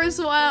dinosaur as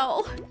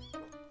well.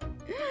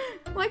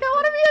 Like, I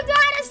want to be a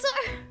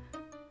dinosaur.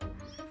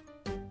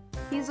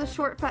 He's a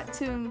short, fat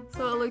toon,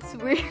 so it looks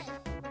weird.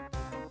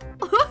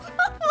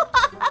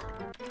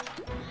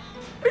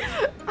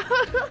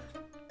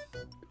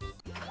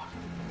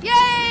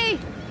 Yay!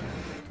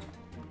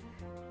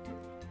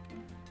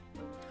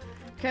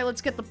 Okay,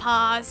 let's get the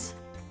paws.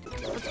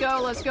 Let's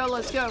go, let's go,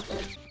 let's go.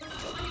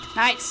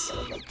 Nice.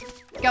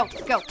 Go,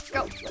 go,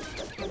 go.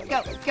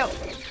 Go, go.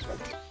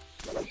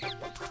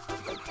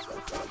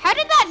 How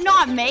did that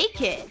not make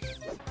it?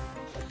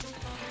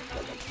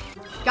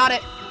 Got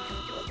it.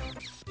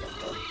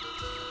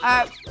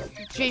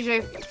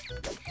 GG.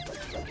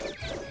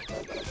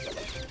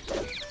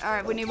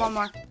 Alright, we need one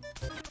more.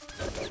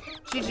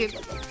 GG.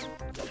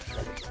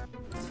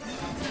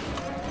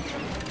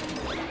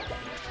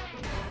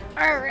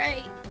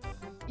 Alright.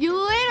 You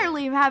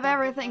literally have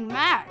everything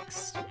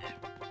maxed.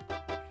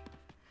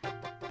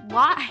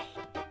 Why?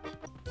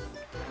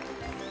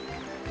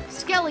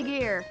 Skelly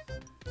gear.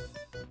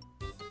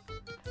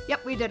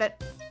 Yep, we did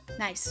it.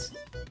 Nice.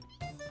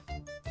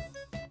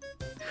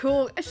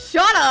 Cool.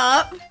 Shut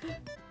up!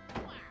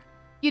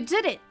 You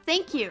did it.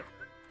 Thank you.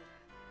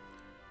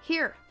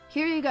 Here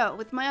you go.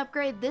 With my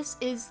upgrade, this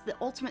is the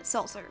ultimate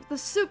seltzer. The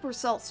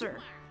Super-Seltzer.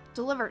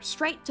 Deliver it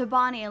straight to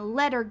Bonnie and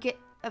let her get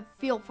a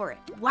feel for it.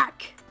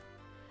 Whack!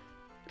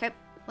 Okay,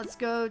 let's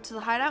go to the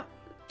hideout.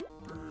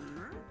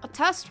 A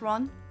test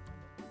run?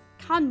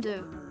 Can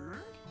do.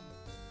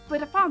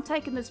 But if I'm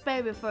taking this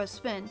baby for a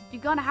spin,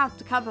 you're gonna have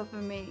to cover for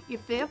me, you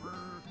feel?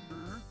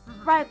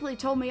 Ripley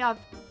told me I've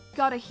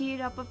gotta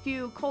heat up a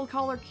few cold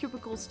collar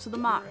cubicles to the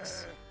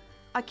max.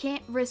 I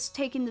can't risk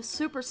taking the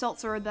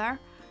Super-Seltzer there.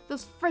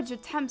 Those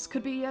frigid temps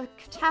could be a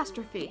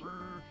catastrophe.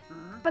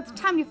 By the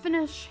time you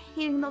finish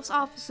heating those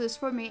offices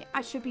for me,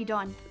 I should be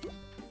done.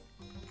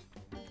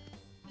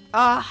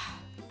 Oh,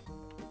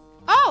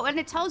 and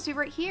it tells you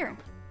right here.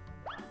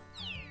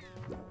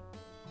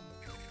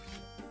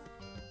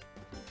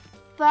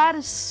 That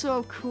is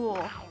so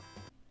cool.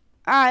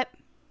 Alright.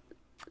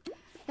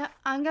 Yeah,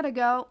 I'm gonna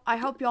go. I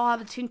hope y'all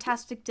have a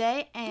toontastic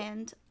day,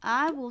 and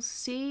I will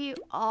see you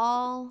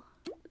all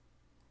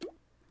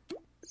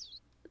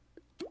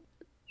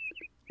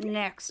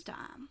next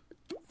time.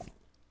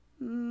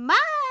 Bye!